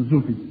Sunnis and the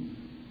Sufis.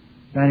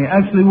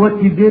 Actually what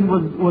he did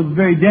was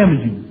very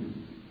damaging.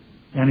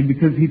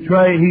 Because he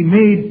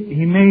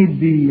made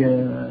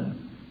the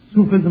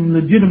Sufism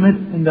legitimate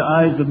in the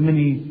eyes of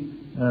many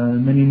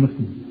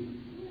Muslims.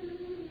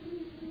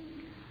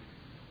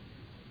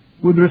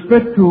 With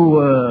respect to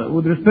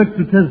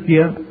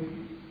tazkiyah,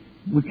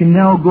 we can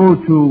now go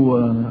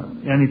to,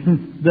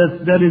 since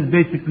that is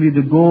basically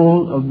the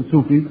goal of the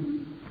Sufis,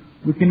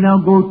 we can now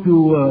go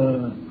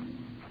to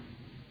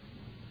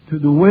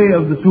the way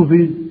of the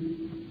Sufis,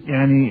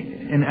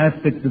 in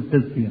aspects of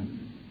tazkiyah.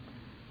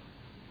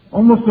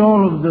 Almost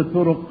all of the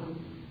turuq,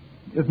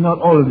 if not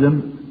all of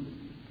them,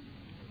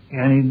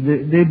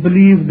 they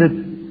believe that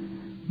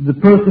the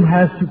person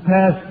has to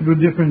pass through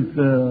different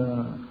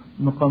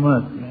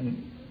maqamat,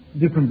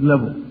 different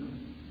levels.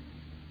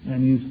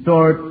 And you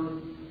start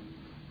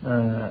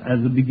as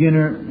a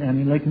beginner,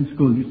 like in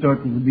school, you start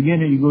as a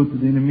beginner, you go to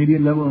the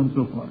intermediate level, and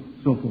so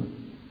forth.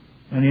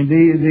 And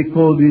they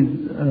call these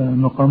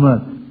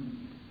maqamat.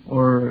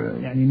 or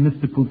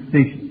mystical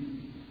stations.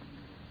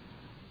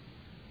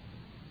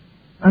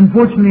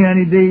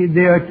 Unfortunately,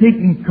 they are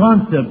taking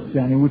concepts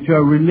which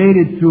are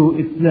related to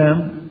Islam,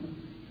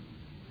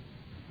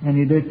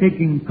 and they're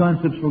taking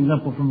concepts, for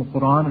example, from the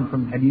Quran and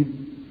from Hadith.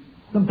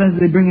 Sometimes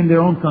they bring in their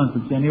own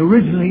concepts.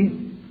 Originally,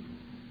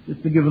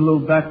 just to give a little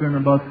background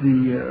about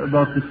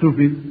the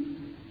Sufis,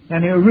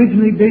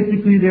 originally,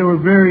 basically, they were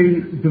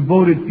very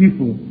devoted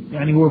people,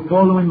 who were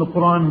following the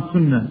Quran and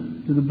Sunnah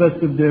to the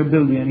best of their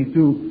ability,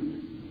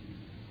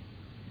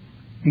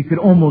 you could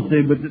almost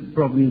say, but it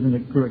probably isn't a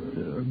correct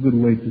or good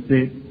way to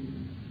say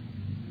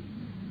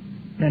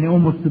it,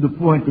 almost to the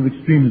point of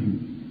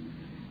extremism.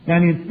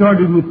 It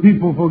started with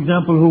people, for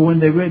example, who when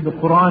they read the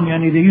Quran,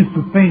 they used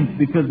to faint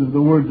because of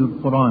the words of the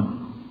Quran.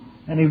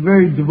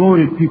 Very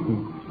devoted people,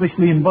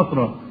 especially in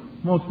Basra.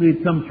 Mostly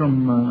it comes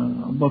from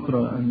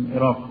Basra and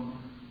Iraq.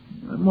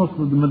 Most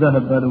of the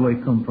madhab, by the way,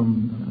 come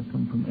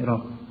from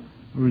Iraq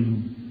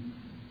originally.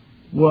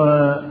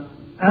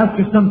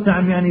 After some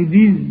time,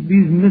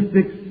 these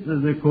mystics,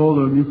 as they're called,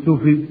 or these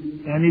Sufis,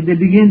 they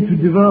begin to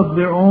develop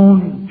their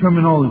own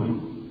terminology.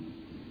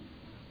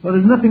 But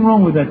there's nothing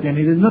wrong with that,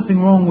 there's nothing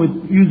wrong with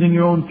using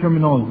your own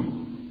terminology.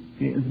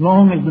 Okay? As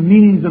long as the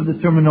meanings of the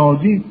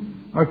terminology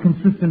are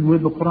consistent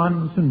with the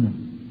Quran and Sunnah.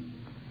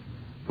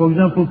 For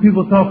example,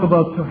 people talk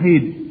about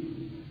Tawheed,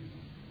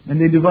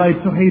 and they divide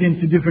Tawheed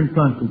into different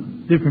concepts,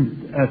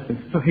 different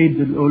aspects. Tawheed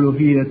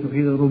al-Uluhiyyah,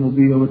 Tawheed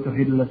al-Rububiyyah,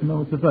 Tawheed al-Asma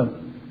wa Sifat.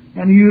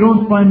 You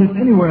don't find this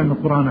anywhere in the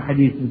Quran or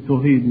Hadith that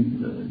Tawheed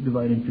is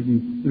divided into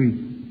these three.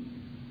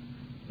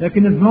 As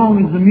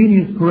long as the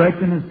meaning is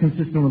correct and is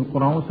consistent with the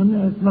Quran and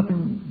Sunnah, it's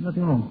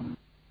nothing wrong.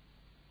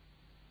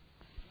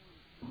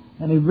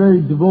 Very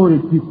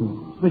devoted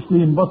people,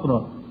 especially in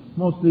Basra.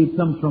 Mostly it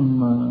comes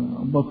from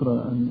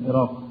Basra and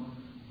Iraq.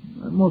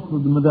 Most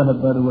of the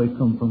madhab, by the way,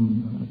 come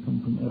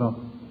from Iraq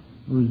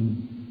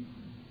originally.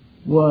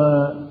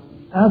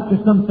 After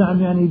some time,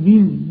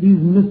 these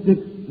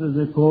mystics, as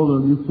they're called, or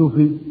these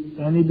Sufis,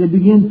 they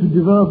begin to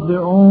develop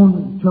their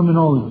own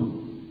terminology.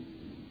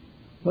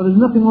 But there's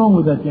nothing wrong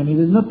with that,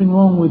 there's nothing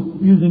wrong with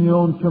using your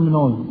own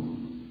terminology.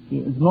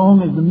 Okay? As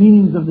long as the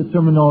meanings of the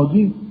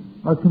terminology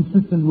are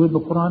consistent with the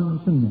Quran and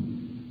Sunnah.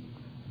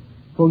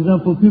 For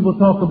example, people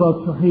talk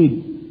about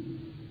Tawheed,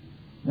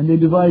 and they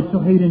divide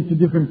Tawheed into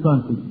different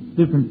concepts,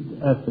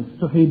 different aspects.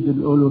 Tawheed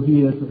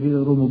al-Uluhiyyah, Tawheed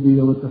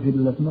al-Rububiyyah, Tawheed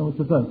al-Asma wa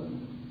Sifat.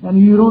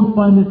 You don't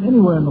find this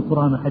anywhere in the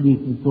Quran or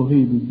Hadith that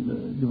Tawheed is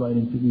divided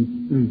into these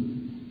three.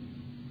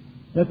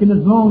 As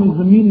long as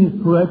the meaning is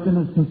correct and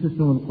is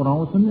consistent with the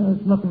Quran and Sunnah,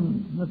 it's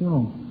nothing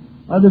wrong.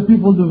 Other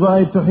people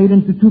divide Tawheed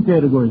into two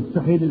categories,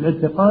 Tawheed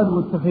al-I'tiqad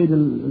and Tawheed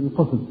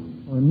al-Qasd,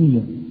 or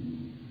Niyyah.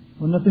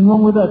 Nothing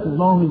wrong with that as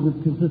long as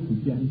it's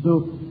consistent.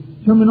 So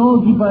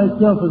terminology by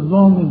itself, as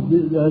long as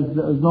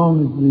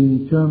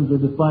the terms are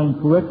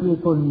defined correctly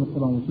according to the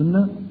Quran and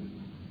Sunnah,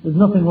 there's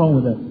nothing wrong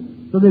with that.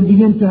 So they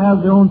begin to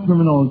have their own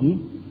terminology,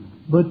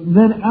 but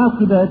then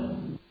after that,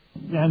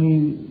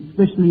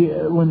 especially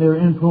when they're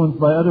influenced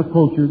by other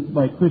cultures,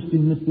 by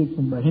Christian mystics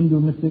and by Hindu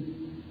mystics,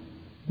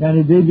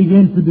 they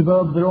begin to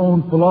develop their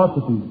own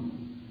philosophy,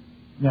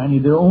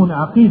 their own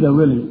aqidah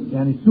really.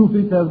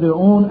 Sufis have their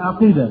own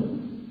aqidah,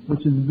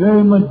 which is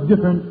very much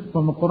different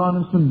from the Quran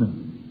and Sunnah.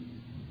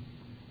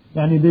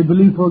 They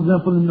believe, for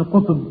example, in the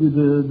Qutb,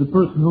 the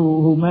person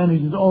who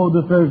manages all the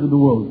affairs of the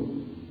world.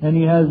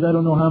 He has, I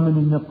don't know how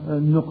many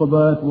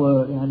nuqabat,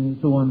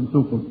 so on and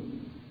so forth.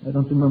 I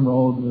don't remember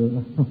all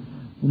the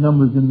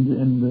numbers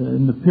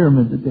in the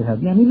pyramid that they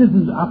have. This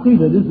is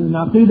aqidah. This is an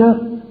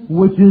aqidah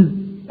which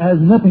has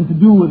nothing to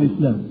do with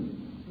Islam.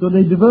 So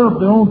they develop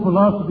their own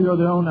philosophy or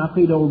their own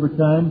aqidah over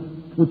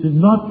time, which is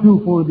not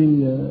true for the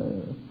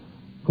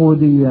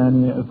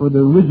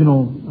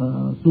original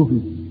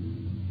Sufis.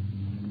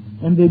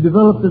 They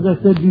developed, as I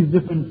said, these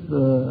different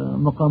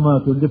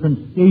maqamat, or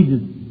different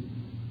stages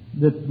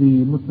that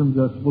the Muslims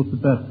are supposed to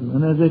pass through.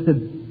 And as I said,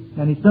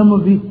 some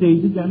of these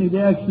stages,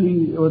 they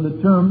actually, or the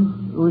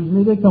terms,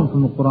 originally they come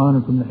from the Quran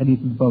and from the Hadith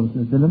of the Prophet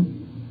ﷺ.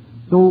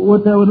 So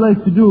what I would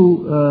like to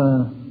do,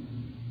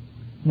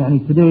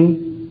 today,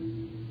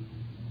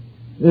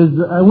 is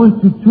I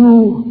went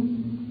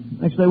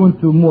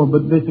to more,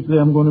 but basically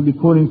I'm going to be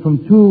quoting from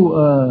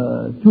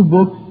two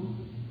books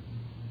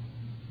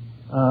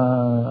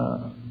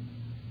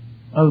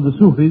of the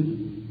Sufis,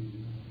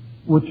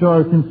 which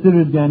are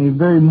considered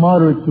very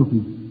moderate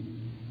Sufis.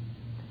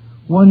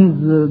 One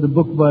is the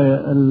book by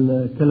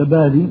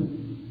Al-Kalabadi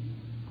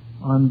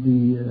on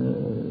the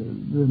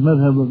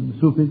madhab of the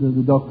Sufis, or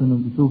the doctrine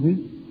of the Sufis.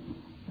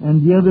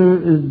 And the other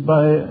is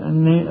by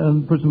a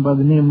person by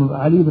the name of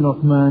Ali ibn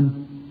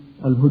Uthman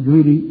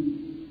al-Hujwiri.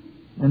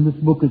 And this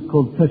book is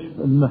called Kashf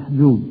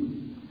al-Mahjub.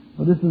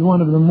 This is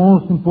one of the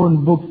most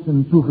important books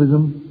in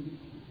Sufism.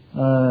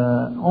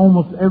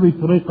 Almost every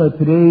tariqah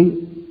today,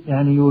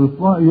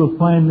 you'll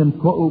find them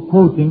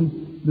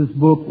quoting this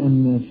book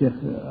in Sheikh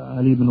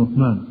Ali ibn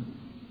Uthman.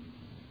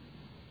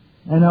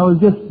 And I will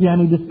just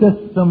discuss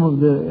some of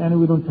the,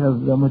 we don't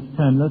have that much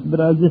time left,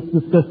 but I'll just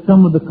discuss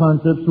some of the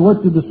concepts.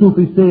 What do the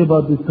Sufis say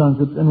about these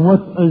concepts, and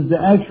what is the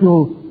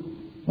actual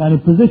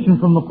position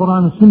from the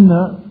Quran and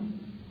Sunnah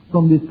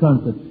from these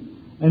concepts.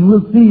 And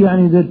we'll see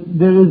that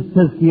there is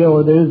tazkiyah,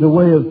 or there is a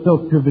way of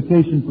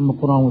self-purification from the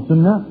Quran and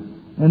Sunnah,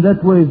 and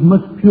that way is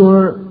much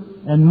purer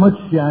and much,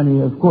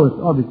 of course,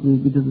 obviously,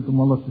 because it's from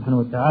Allah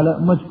subhanahu wa ta'ala,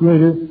 much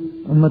greater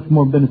and much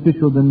more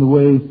beneficial than the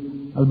way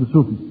of the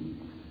Sufis.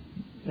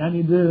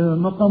 The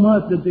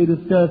maqamat that they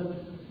discuss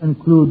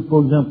include,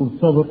 for example,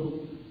 sabr,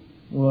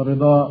 wa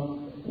rida,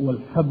 wal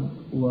hab,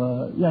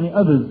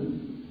 others,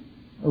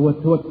 wa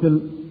tawakkul.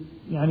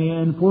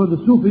 And for the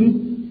Sufis,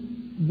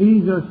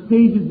 these are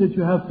stages that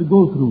you have to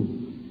go through.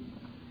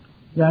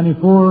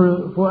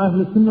 For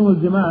Ahl Sunnah wal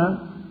Jama'ah,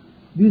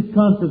 these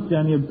concepts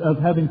of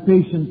having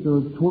patience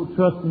or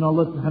trust in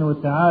Allah subhanahu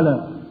wa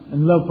ta'ala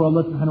and love for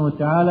Allah subhanahu wa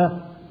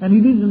ta'ala,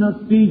 these are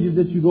not stages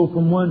that you go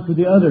from one to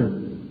the other.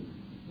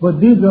 But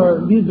these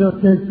are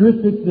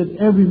characteristics that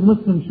every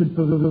Muslim should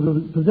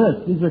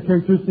possess. These are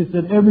characteristics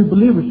that every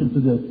believer should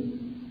possess.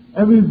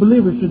 Every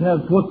believer should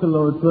have tawakkul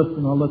or trust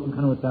in Allah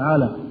subhanahu wa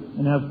ta'ala,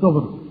 and have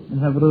sabr, and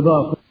have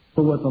rida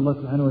for what Allah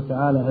subhanahu wa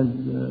ta'ala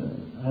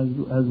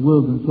has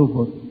willed, and so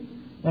forth.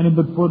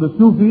 But for the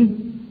Sufis,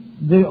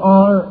 they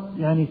are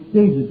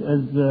stages,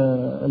 as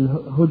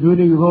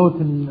Al-Hujuri wrote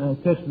in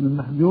Kashf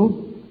al-Mahjub.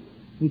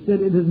 He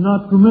said, it is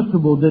not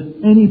permissible that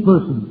any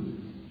person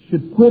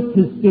should quit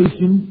his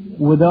station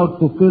without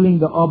fulfilling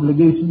the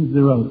obligations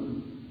thereof.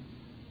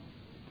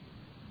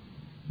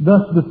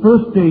 Thus the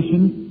first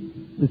station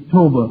is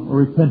tawbah, or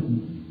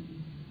repentance.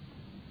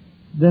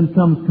 Then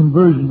comes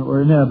conversion,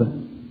 or inabah.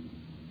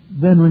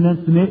 Then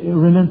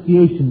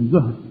renunciation,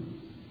 zuhd.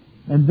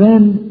 And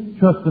then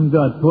trust in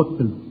God,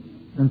 tawakkul,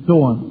 and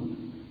so on.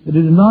 It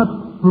is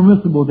not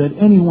permissible that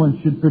anyone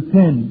should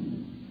pretend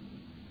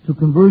to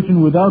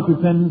conversion without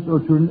repentance, or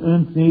to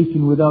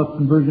renunciation without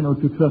conversion, or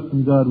to trust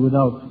in God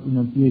without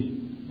renunciation.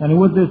 And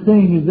what they're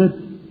saying is that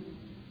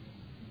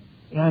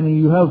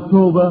you have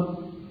tawbah,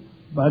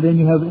 but then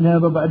you have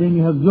inabah, but then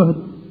you have zuhd,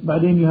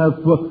 but then you have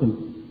tawakkul.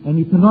 And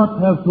you cannot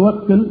have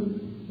tawakkul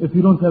if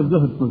you don't have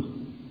zuhd first.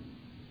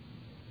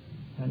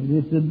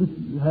 They said,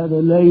 هذا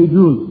لا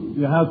يجوز.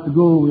 You have to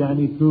go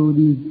through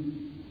these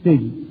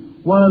stages.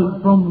 While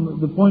from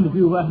the point of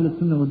view of Ahl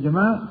Sunnah wal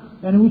Jama'ah,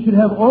 we should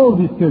have all of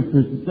these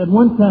characteristics at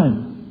one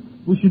time.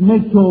 We should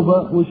make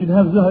tawbah, we should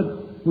have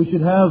zuhd, we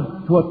should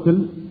have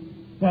tawakkul.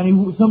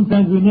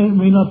 Sometimes we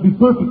may not be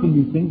perfect in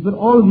these things, but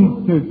all of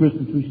these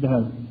characteristics we should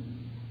have.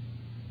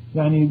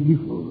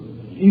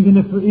 Even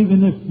if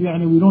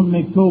we don't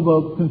make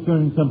tawbah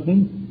concerning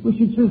something, we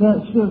should still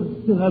have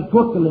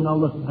tawakkul in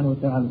Allah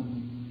subhanahu wa ta'ala.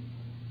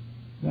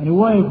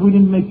 Why, if we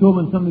didn't make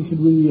tawbah in something, should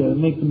we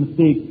make the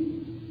mistake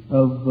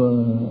of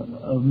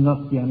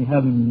not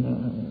having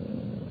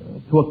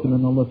tawakkul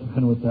on Allah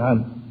subhanahu wa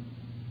ta'ala?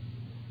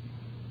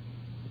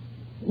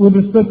 With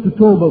respect to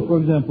tawbah, for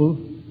example,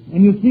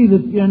 and you see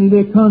that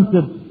their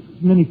concepts,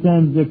 many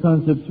times their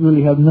concepts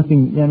really have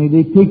nothing,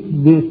 they take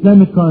the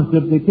Islamic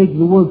concept, they take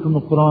the word from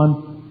the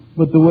Quran,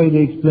 but the way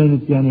they explain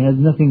it has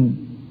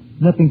nothing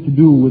to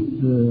do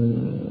with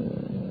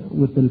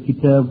the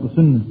Kitab or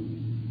Sunnah.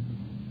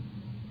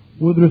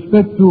 With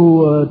respect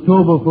to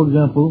tawbah, for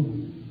example,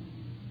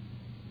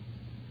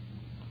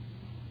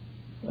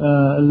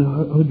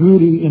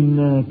 Al-Hujuri in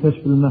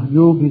Kashf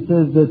al-Mahjub, he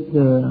says that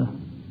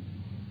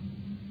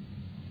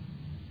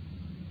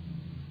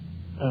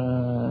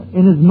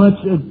in as much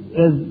as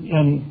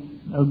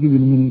I'll give you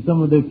the meaning.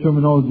 Some of their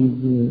terminology is,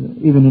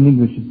 even in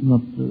English, it's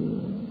not,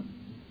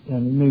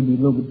 maybe a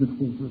little bit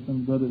difficult for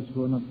some brothers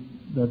who are not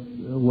that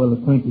well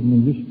acquainted in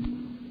English.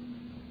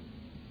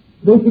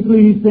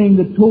 Basically, he's saying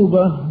that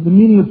tawbah, the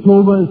meaning of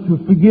tawbah is to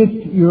forget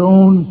your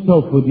own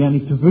selfhood,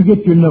 to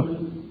forget your nafs.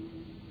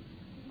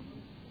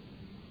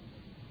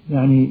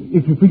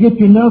 If you forget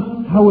your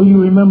nafs, how will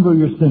you remember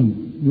your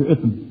sin, your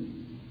ithm?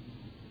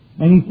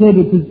 And he said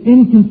it is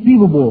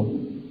inconceivable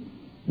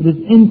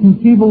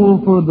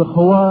for the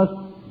khawas,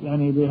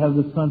 they have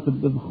this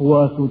concept of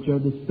khawas, which are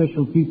the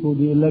special people,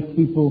 the elect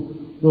people,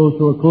 those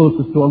who are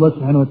closest to Allah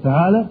subhanahu wa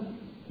ta'ala.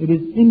 It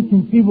is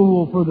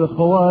inconceivable for the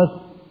khawas,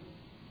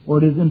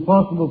 or it is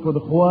impossible for the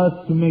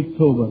khawas to make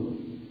tawbah.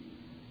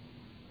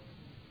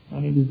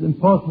 And it is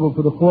impossible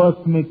for the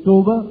khawas to make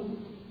tawbah,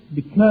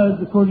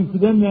 because according to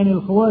them,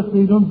 al-khawas,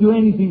 they don't do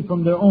anything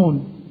from their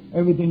own.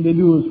 Everything they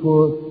do is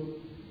for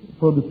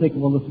the sake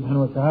of Allah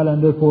subhanahu wa ta'ala,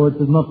 and therefore it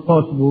is not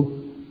possible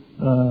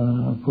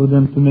for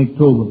them to make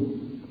tawbah.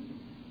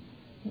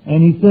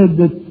 And he said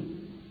that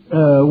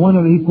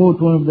he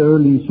quotes one of the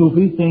early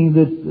Sufis saying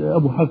that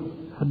Abu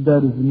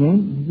Haddad is the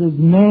name. He says,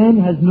 man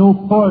has no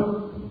part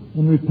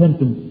in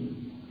repentance,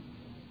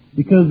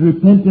 because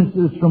repentance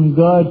is from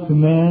God to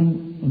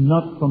man and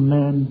not from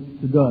man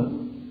to God.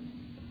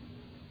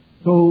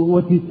 So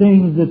what he's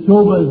saying is that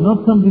tawbah is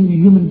not something the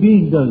human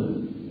being does.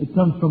 It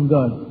comes from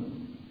God.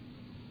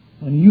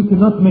 And you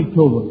cannot make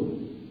tawbah.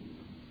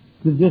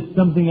 It's just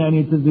something,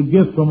 it is a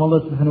gift from Allah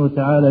subhanahu wa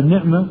ta'ala,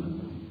 ni'mah.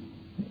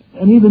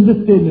 And even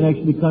this statement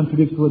actually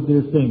contradicts what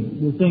they're saying.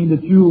 They're saying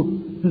that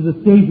there's a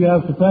stage you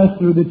have to pass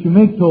through that you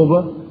make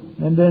tawbah,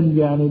 and then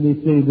they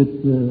say that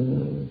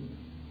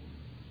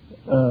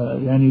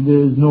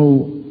there is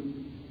no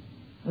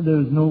There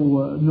is no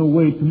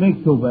way to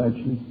make tawbah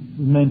actually.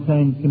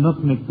 Mankind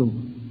cannot make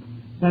tawbah.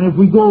 And if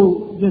we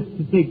go, just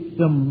to take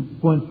some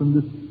points from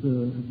this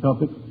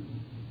topic,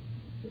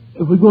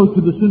 if we go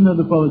to the Sunnah of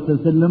the Prophet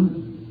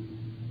ﷺ,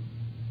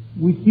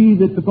 we see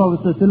that the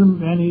Prophet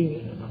ﷺ,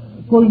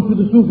 according to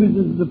the Sufis,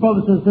 is the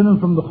Prophet ﷺ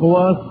from the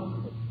Khawas,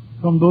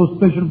 from those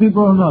special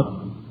people or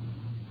not?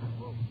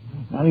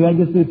 And I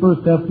guess they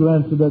first have to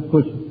answer that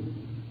question.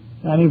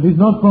 And if he's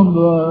not from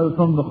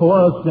the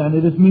Khawas,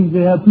 this means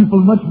they have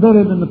people much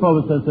better than the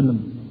Prophet ﷺ,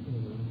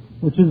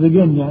 which is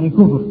again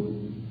kufr.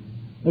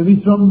 If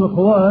he's from the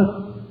Khawas,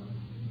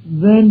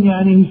 then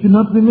he should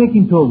not be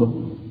making tawbah.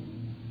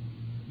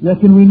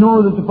 Lakin we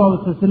know that the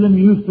Prophet ﷺ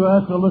used to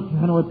ask Allah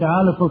subhanahu wa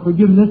ta'ala for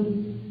forgiveness.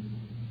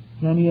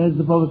 As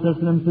the Prophet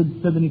ﷺ said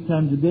 70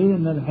 times a day,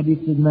 and that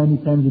hadith says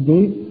 90 times a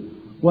day.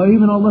 Or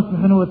even Allah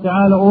subhanahu wa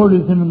ta'ala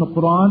orders him in the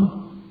Quran,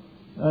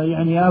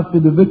 after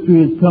the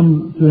victory has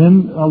come to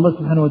him, Allah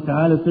subhanahu wa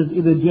ta'ala says,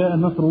 إِذَا جَاءَ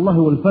نَصْرُ اللَّهِ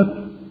وَالْفَتْحُ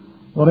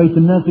وَرَيْتَ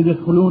النَّاسَ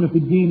يَدْخُلُونَ فِي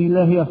الدِّينِ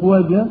اللَّهِ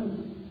أَفْوَاجًا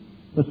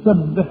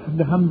فَسَبِّحْ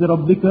بِحَمْدِ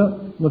رَبِّكَ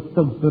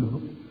وَاسْتَغْفِرْهُ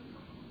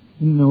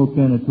إِنَّهُ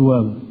كَانَ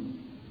تَوَّابًا.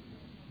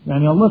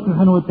 Allah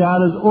subhanahu wa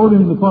ta'ala is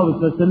ordering the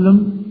Prophet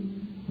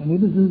ﷺ,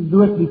 this is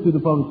directly to the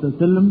Prophet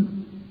ﷺ,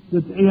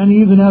 that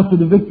even after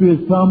the victory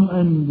has come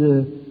and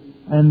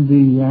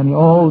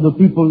all the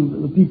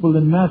people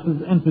in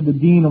masses enter the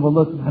deen of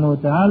Allah subhanahu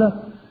wa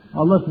ta'ala,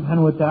 Allah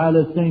subhanahu wa ta'ala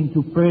is saying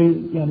to praise,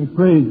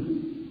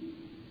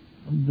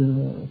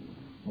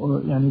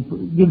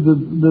 give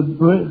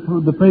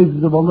the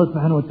praises of Allah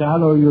subhanahu wa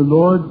ta'ala or your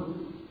Lord,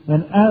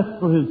 and ask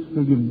for His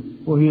forgiveness,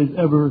 for He is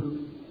ever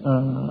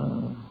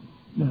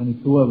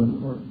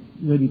tawwaban, or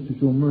ready to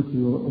show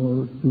mercy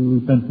or to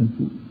repentance.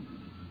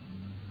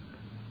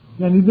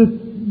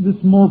 This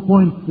small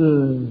point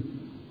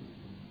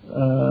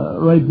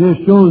right there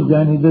shows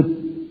that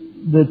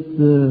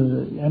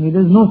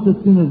there's no such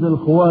thing as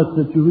al-khawas,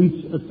 that you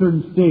reach a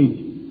certain stage.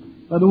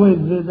 By the way,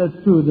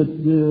 that's true, that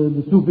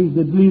the Sufis,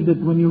 they believe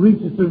that when you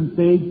reach a certain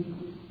stage,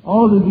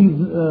 all of these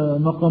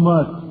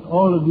maqamat,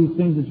 all of these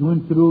things that you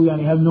went through,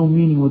 have no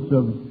meaning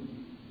whatsoever.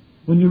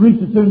 When you reach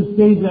a certain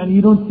stage,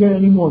 you don't care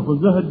anymore for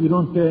zahd, you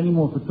don't care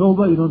anymore for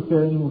tawbah, you don't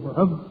care anymore for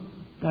hubb,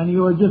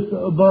 you are just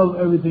above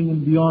everything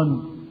and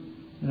beyond,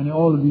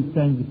 all of these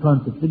kinds of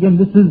concepts. Again,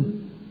 this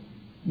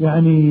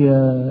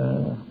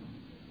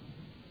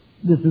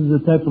is a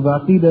type of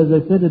aqeedah, as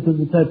I said, it is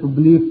a type of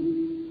belief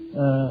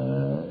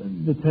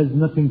that has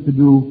nothing to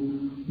do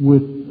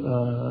with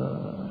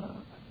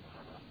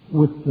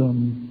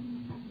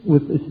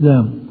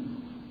Islam.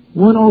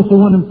 One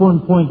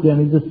important point,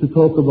 just to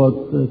talk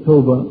about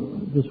tawbah,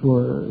 just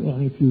for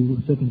a few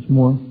seconds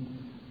more,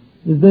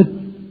 is that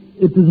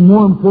it is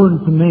more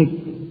important to make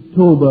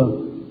tawbah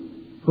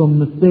from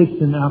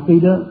mistakes in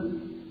aqeedah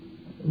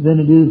than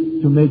it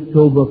is to make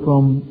tawbah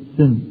from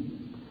sin.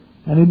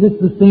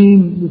 It's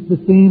the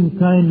same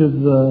kind of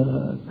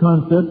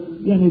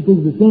concept. It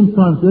is the same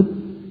concept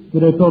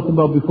that I talked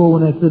about before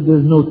when I said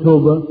there's no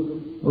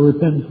tawbah or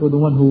repentance for the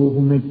one who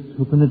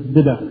commits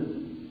bid'ah.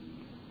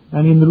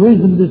 The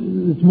reason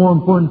it's more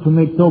important to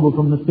make tawbah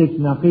from mistakes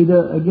in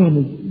aqeedah, again,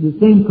 is the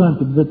same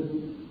concept that,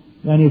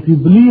 if you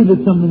believe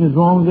that something is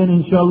wrong, then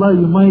inshallah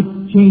you might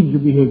change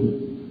your behavior.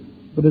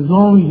 But as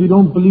long as you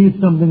don't believe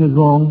something is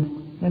wrong,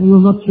 you will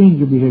not change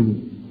your behavior.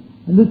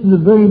 And this is a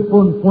very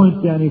important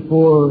point,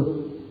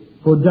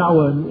 for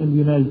da'wah in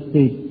the United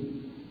States.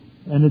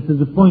 And it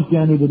is a point,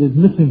 that is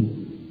missing.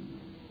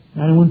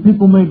 And when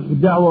people make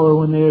da'wah, or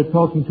when they are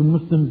talking to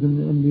Muslims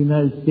in the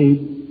United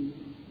States,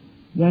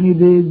 many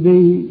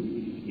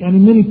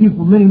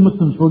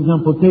Muslims, for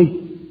example, take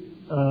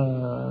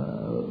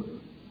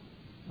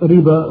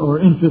riba or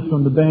interest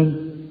from the bank.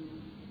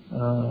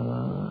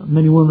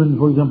 Many women,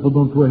 for example,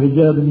 don't wear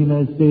hijab in the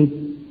United States.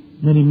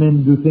 Many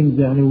men do things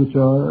which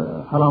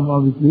are haram,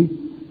 obviously.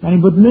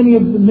 But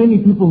many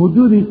people who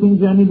do these things,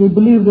 they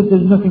believe that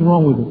there's nothing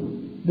wrong with it,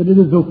 that it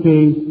is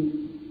okay,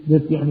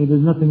 that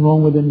there's nothing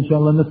wrong with it.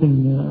 Inshallah,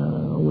 nothing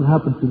will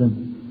happen to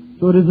them.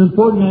 So it is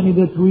important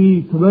that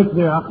we correct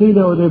their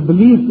aqeedah or their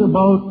beliefs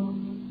about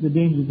the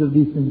dangers of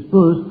these things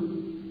first,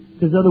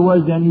 because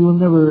otherwise you will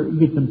never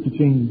get them to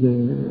change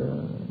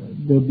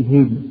their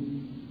behavior.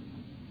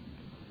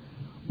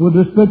 With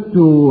respect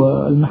to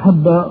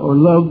al-mahabba or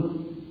love,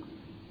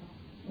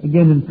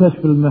 again in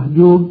Kashf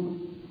al-Mahjub,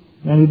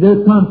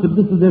 their concept,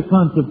 this is their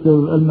concept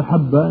of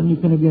al-mahabba, and you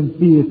can again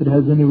see if it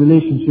has any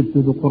relationship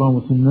to the Quran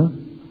wa Sunnah.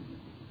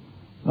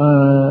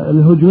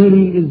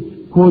 Al-Hujwari is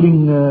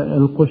quoting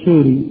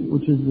Al-Qushayri,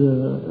 which is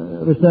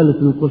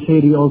Risalat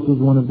Al-Qushayri, also is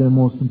one of their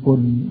most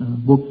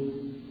important books.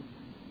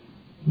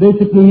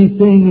 Basically he's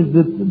saying is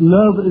that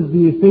love is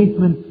the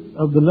effacement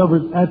of the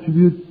lover's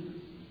attributes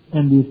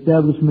and the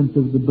establishment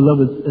of the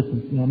beloved's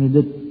essence.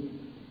 That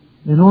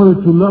in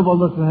order to love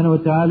Allah subhanahu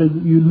wa ta'ala,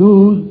 you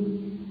lose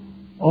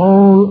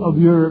all of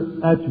your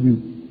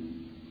attributes.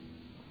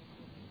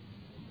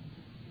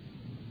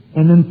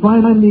 And then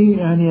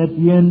finally, at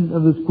the end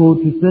of this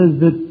quote, he says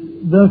that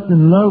thus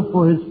in love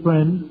for his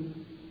friend,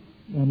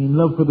 and in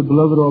love for the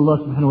beloved of Allah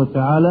subhanahu wa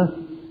ta'ala,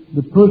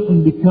 the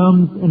person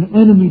becomes an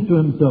enemy to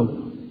himself.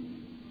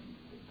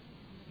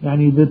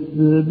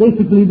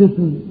 Basically this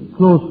is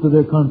close to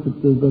their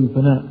concept of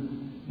al-fana.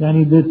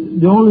 That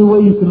the only way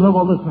you can love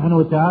Allah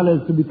subhanahu wa ta'ala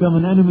is to become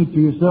an enemy to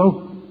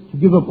yourself, to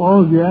give up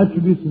all of your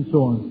attributes and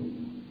so on.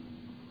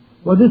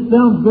 Well, this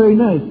sounds very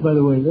nice, by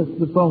the way. That's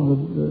the problem with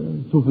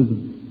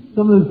Sufism.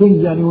 Some of the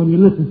things, when you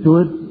listen to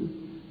it,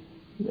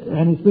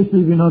 and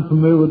especially if you're not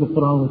familiar with the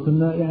Quran or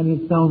Sunnah,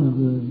 it sounds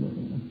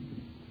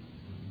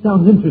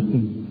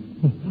interesting.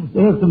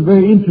 They have some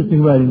very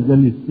interesting writings, at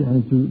least,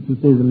 to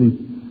say the least.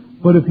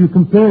 But if you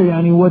compare,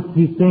 what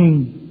he's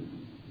saying,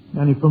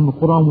 from the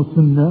Quran with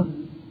Sunnah,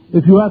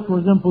 if you ask, for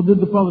example,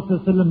 did the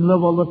Prophet ﷺ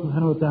love Allah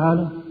subhanahu wa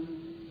ta'ala?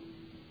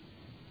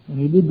 And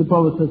he did the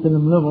Prophet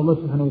ﷺ love Allah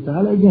subhanahu wa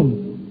ta'ala?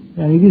 Again,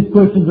 these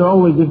questions are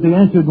always, if they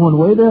answered one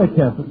way, they're a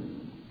kafir.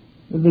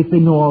 If they say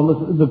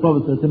no, the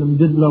Prophet ﷺ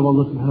did love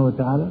Allah subhanahu wa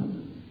ta'ala,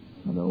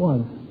 why?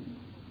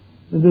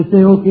 If they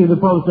say, okay, the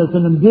Prophet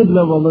ﷺ did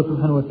love Allah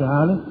subhanahu wa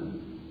ta'ala,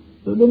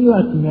 so then you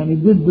ask him,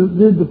 did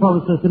the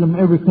Prophet ﷺ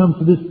ever come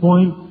to this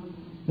point,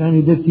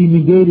 that he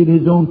negated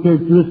his own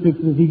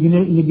characteristics, that he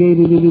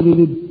negated his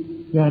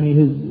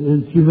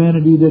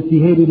humanity, that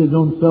he hated his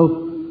own self?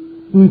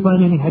 Do we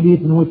find any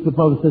hadith in which the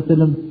Prophet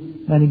ﷺ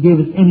gave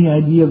us any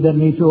idea of that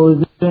nature, or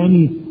is there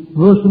any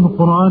verse in the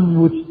Quran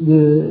in which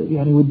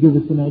would give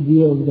us an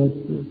idea of that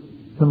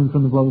coming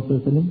from the Prophet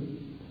ﷺ?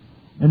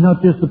 And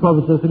not just the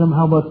Prophet ﷺ,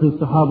 how about the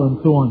Sahaba and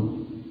so on?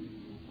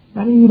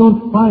 You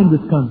don't find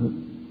this concept.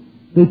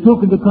 They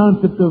took the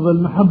concept of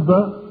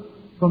al-mahabba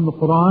from the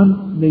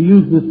Quran, they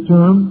use this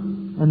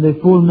term, and they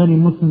fool many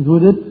Muslims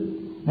with it,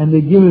 and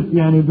they give it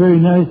very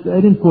nice.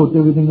 I didn't quote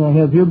everything I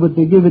have here, but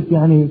they give it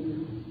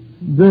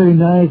very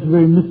nice,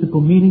 very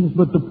mystical meanings.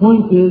 But the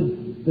point is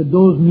that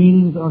those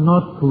meanings are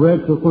not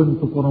correct according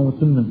to Quran and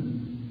Sunnah.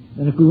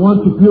 And if we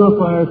want to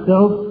purify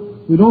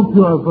ourselves, we don't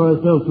purify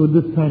ourselves with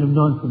this kind of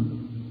nonsense,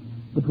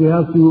 but we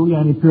have to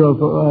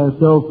purify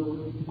ourselves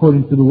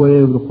according to the way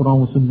of the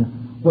Quran and Sunnah.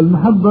 Well,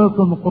 mahabba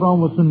from the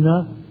Quran and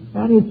Sunnah,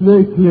 it's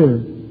very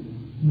clear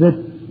that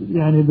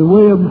the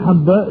way of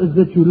mahabba is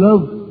that you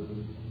love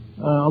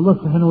Allah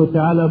subhanahu wa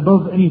ta'ala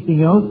above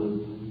anything else,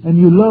 and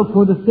you love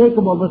for the sake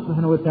of Allah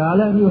subhanahu wa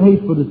ta'ala, and you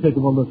hate for the sake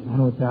of Allah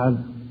subhanahu wa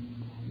ta'ala.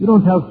 You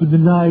don't have to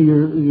deny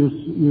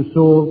your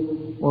soul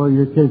or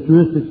your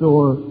characteristics,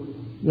 or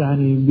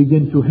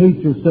begin to hate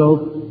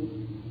yourself.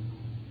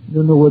 I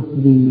don't know what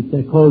the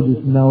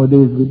psychologists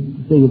nowadays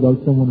would say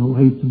about someone who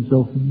hates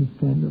himself in this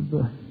kind of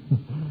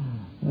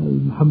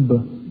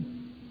mahabba.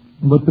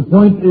 But the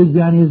point is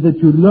that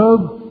you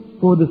love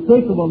for the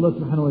sake of Allah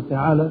subhanahu wa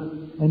ta'ala,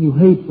 and you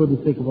hate for the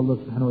sake of Allah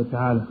subhanahu wa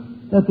ta'ala.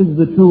 That is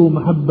the true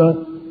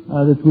mahabba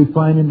that we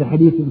find in the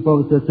hadith of the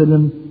Prophet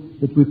ﷺ,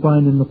 that we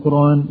find in the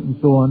Quran, and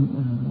so on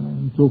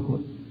and so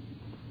forth.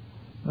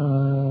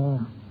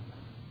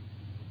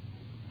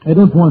 I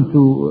don't want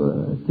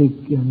to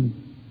take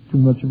too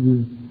much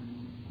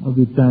of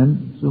your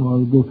time, so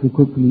I'll go through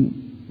quickly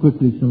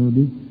some of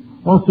these.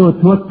 Also,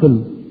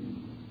 tawakkul.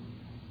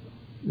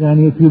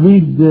 If you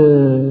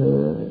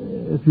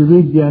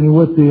read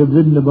what they have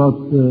written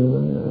about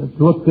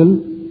tawakkul,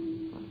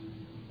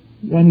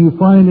 and you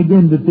find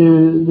again that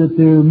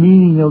their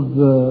meaning of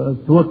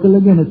tawakkul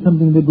again is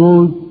something that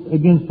goes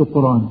against the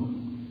Quran.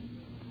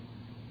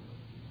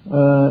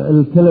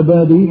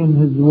 Al-Kalabadi, in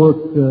his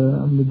work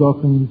on the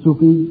doctrine of the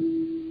Sufis,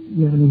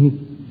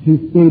 he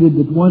stated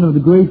that one of the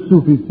great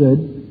Sufis said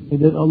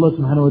that Allah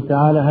subhanahu wa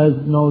ta'ala has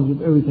knowledge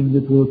of everything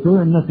that will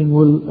occur, and nothing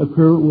will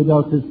occur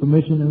without His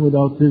permission and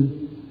without His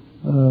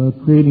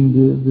creating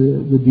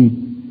the deed.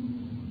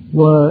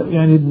 Well,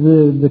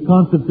 the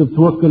concept of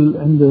tawakkul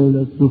and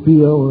the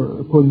Sufiya, or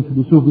according to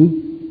the Sufis,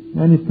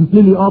 and it's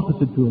completely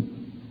opposite to it.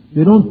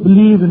 They don't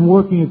believe in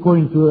working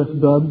according to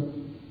asbab,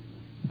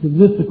 because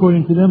this,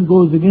 according to them,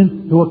 goes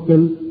against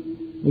tawakkul,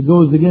 it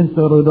goes against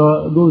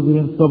rida, it goes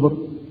against sabr.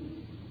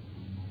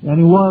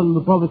 While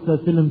the Prophet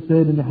ﷺ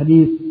said in the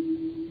hadith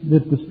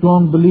that the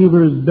strong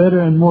believer is better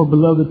and more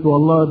beloved to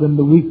Allah than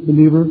the weak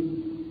believer,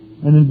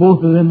 and in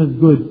both of them is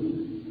good.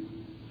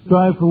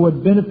 Strive for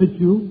what benefits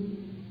you,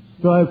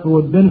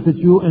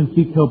 and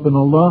seek help in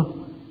Allah,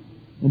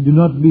 and do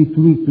not be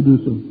too weak to do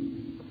so.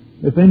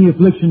 If any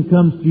affliction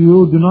comes to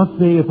you, do not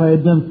say, if I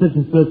had done such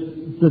and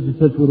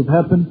such would have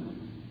happened,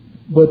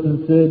 but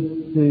instead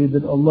say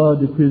that Allah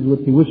decrees what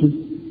He wishes.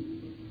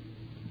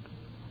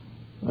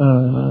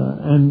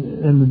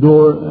 And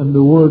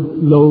the word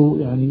low,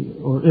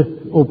 or if,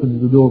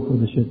 opens the door for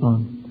the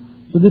shaitan.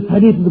 So this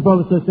hadith of the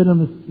Prophet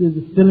ﷺ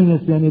is telling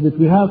us that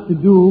we have to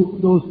do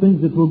those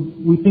things that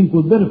we think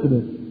will benefit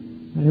us.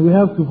 And we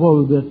have to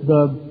follow the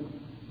asbab.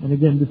 And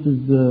again, this is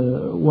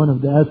one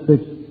of the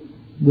aspects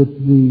that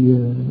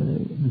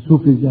the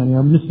Sufis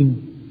are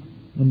missing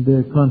in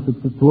their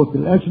concept of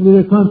tawakkul. Actually,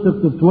 their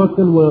concept of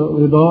tawakkul wa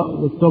rida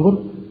wa sabr,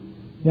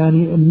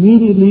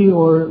 immediately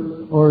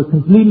or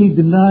completely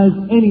denies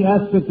any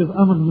aspect of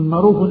amr bil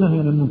ma'ruf wa nahy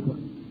anil munkar,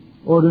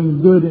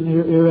 ordering good and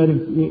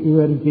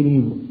eradicating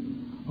evil.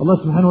 Allah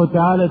subhanahu wa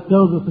ta'ala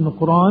tells us in the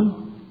Quran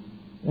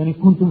يعني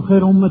كنتم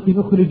خير أمة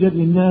أخرجت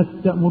للناس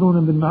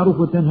تأمرون بالمعروف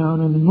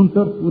وتنهون عن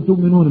المنكر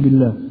وتؤمنون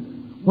بالله.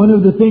 One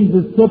of the things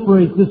that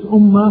separates this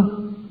ummah,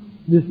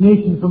 this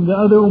nation, from the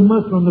other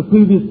ummahs, from the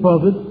previous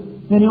prophets,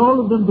 and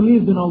all of them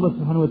believed in Allah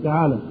subhanahu wa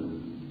ta'ala.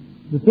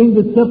 The thing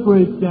that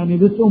separates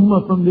this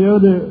ummah from the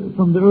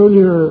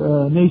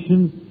earlier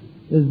nations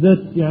is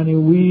that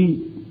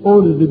we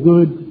order the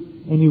good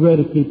and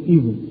eradicate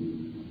evil.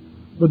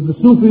 But the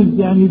Sufis,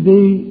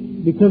 they,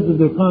 because of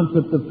their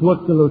concept of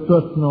tawakkul or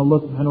trust in Allah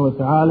subhanahu wa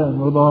ta'ala and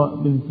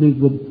rida, being pleased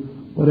with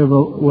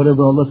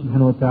whatever Allah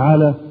subhanahu wa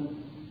ta'ala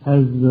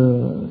has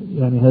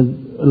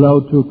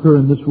allowed to occur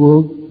in this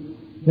world,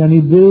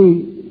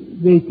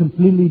 they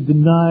completely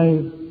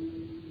deny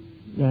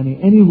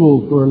any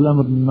role for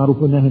al-amr bil ma'ruf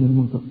wa nahy anil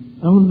munkar.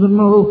 Amr bil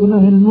ma'ruf wa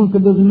nahy anil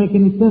munkar doesn't make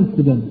any sense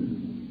to them.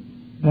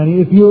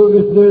 If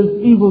there's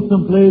evil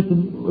someplace,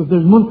 and if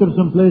there's munkar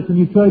someplace and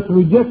you try to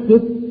reject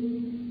it,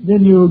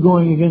 then you're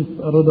going against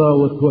rida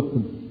wa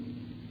tawakkul.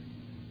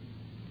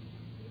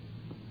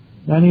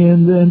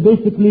 And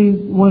basically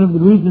one of the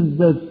reasons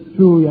that's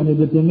true,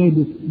 that they made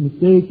this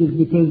mistake, is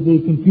because they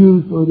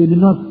confused, or they did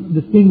not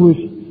distinguish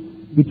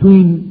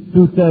between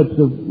two types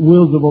of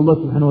wills of Allah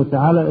subhanahu wa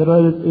ta'ala: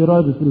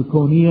 iradat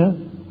al-kawniyya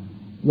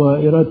wa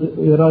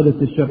iradat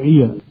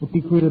al-shar'iyya.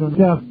 He created on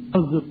behalf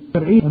of the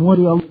shar'iyya, and what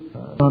do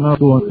Allah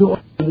to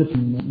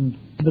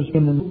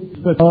understand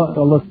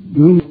Allah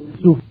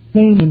to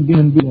pain and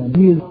being.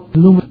 He is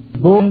luminous,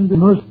 and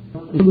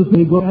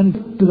merciful, go and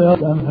to the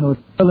subhanahu wa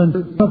ta'ala,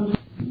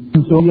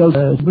 and so he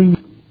bring.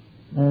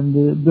 And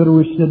the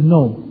Darwish said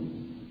no.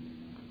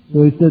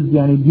 So he said, do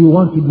you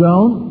want to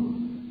drown?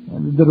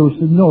 And the Darwish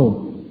said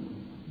no.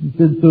 He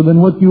said, so then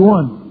what do you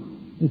want?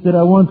 He said,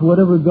 I want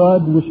whatever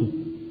God wishes.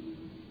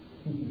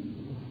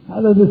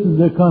 This is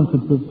their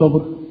concept of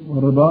sabr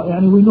or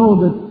rida. We know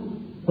that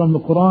from the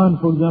Quran,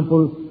 for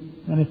example,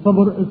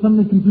 sabr is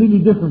something completely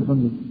different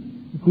from this.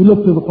 If we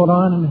look to the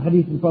Quran and the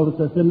Hadith of the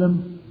Prophet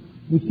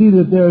ﷺ, we see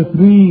that there are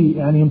three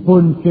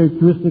important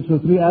characteristics or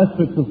three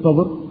aspects of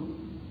sabr.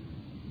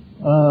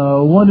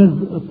 One is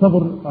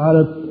sabr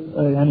ala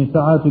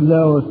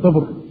ta'atillah, or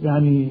sabr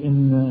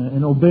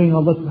in obeying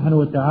Allah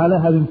subhanahu wa ta'ala,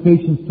 having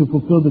patience to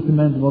fulfill the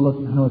commands of Allah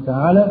subhanahu wa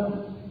ta'ala,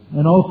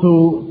 and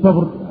also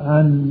sabr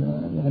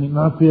an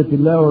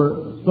ma'asiyatillah, or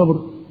sabr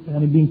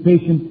being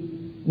patient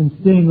in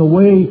staying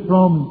away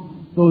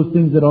from those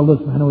things that Allah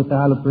subhanahu wa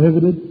ta'ala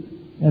prohibited.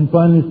 And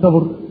finally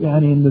sabr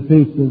in the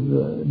face of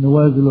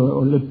nawazil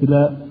or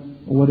ibtila,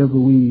 or whatever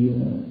we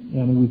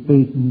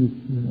face in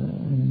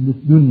this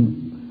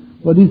dunya.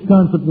 But these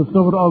concepts of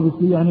sabr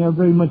obviously are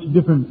very much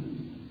different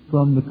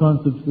from the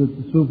concepts that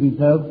the Sufis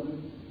have.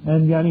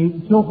 And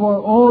so far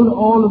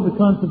all of the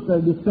concepts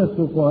I've discussed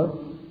so far,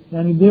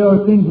 there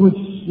are things which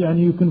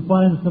you can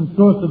find some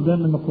source of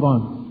them in the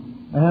Quran.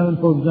 I haven't,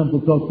 for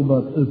example, talked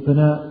about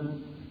al-fana,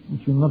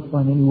 which you'll not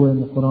find anywhere in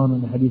the Quran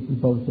and the Hadith of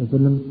the Prophet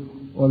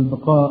ﷺ, or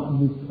al-baqa,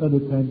 and these other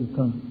kinds of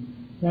concepts.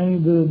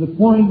 The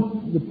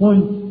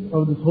point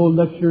of this whole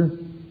lecture,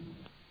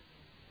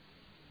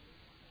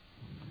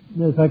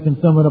 if I can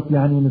sum it up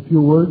in a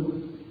few words,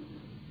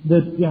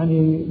 that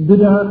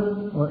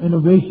bid'ah or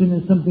innovation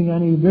is something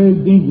very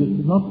dangerous.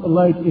 It's not a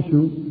light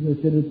issue. They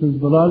said it is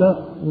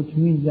dalala, which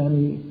means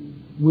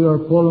we are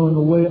following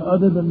a way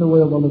other than the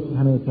way of Allah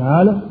subhanahu wa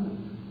ta'ala.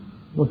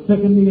 But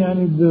secondly,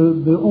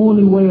 the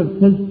only way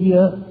of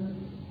tazkiyah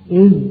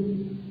is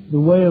the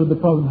way of the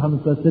Prophet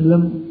Muhammad sallallahu alaihi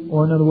wasallam,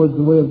 or in other words,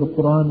 the way of the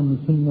Quran and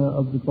the Sunnah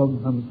of the Prophet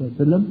Muhammad sallallahu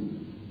alaihi wasallam.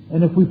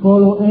 And if we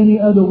follow any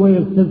other way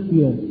of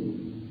tazkiyah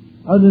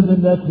other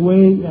than that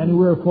way,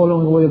 we are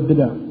following the way of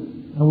bid'ah.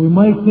 And we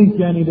might think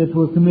that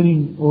we're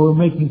committing or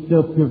making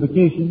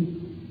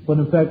self-purification, but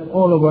in fact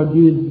all of our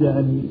deeds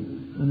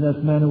in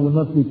that manner will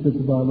not be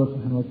accepted by Allah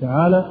subhanahu wa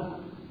ta'ala.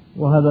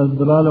 وَهَذَا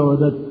الضَّلَالَ, or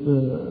that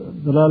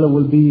dalala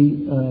will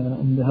be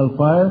in the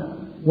hellfire.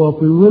 Well,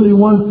 if we really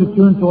want to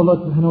turn to Allah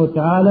subhanahu wa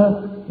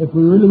ta'ala, if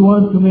we really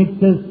want to make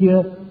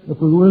tazkiyah, if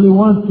we really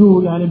want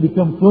to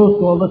become close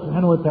to Allah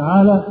subhanahu wa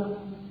ta'ala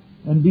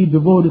and be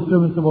devoted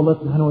servants of Allah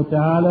subhanahu wa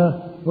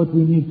ta'ala, what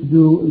we need to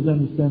do is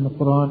understand the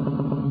Quran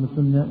and the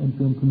Sunnah and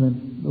to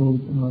implement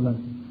those in our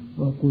life.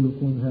 وأقول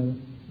قولي هذا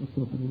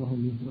وأستغفر الله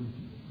لي ولكم.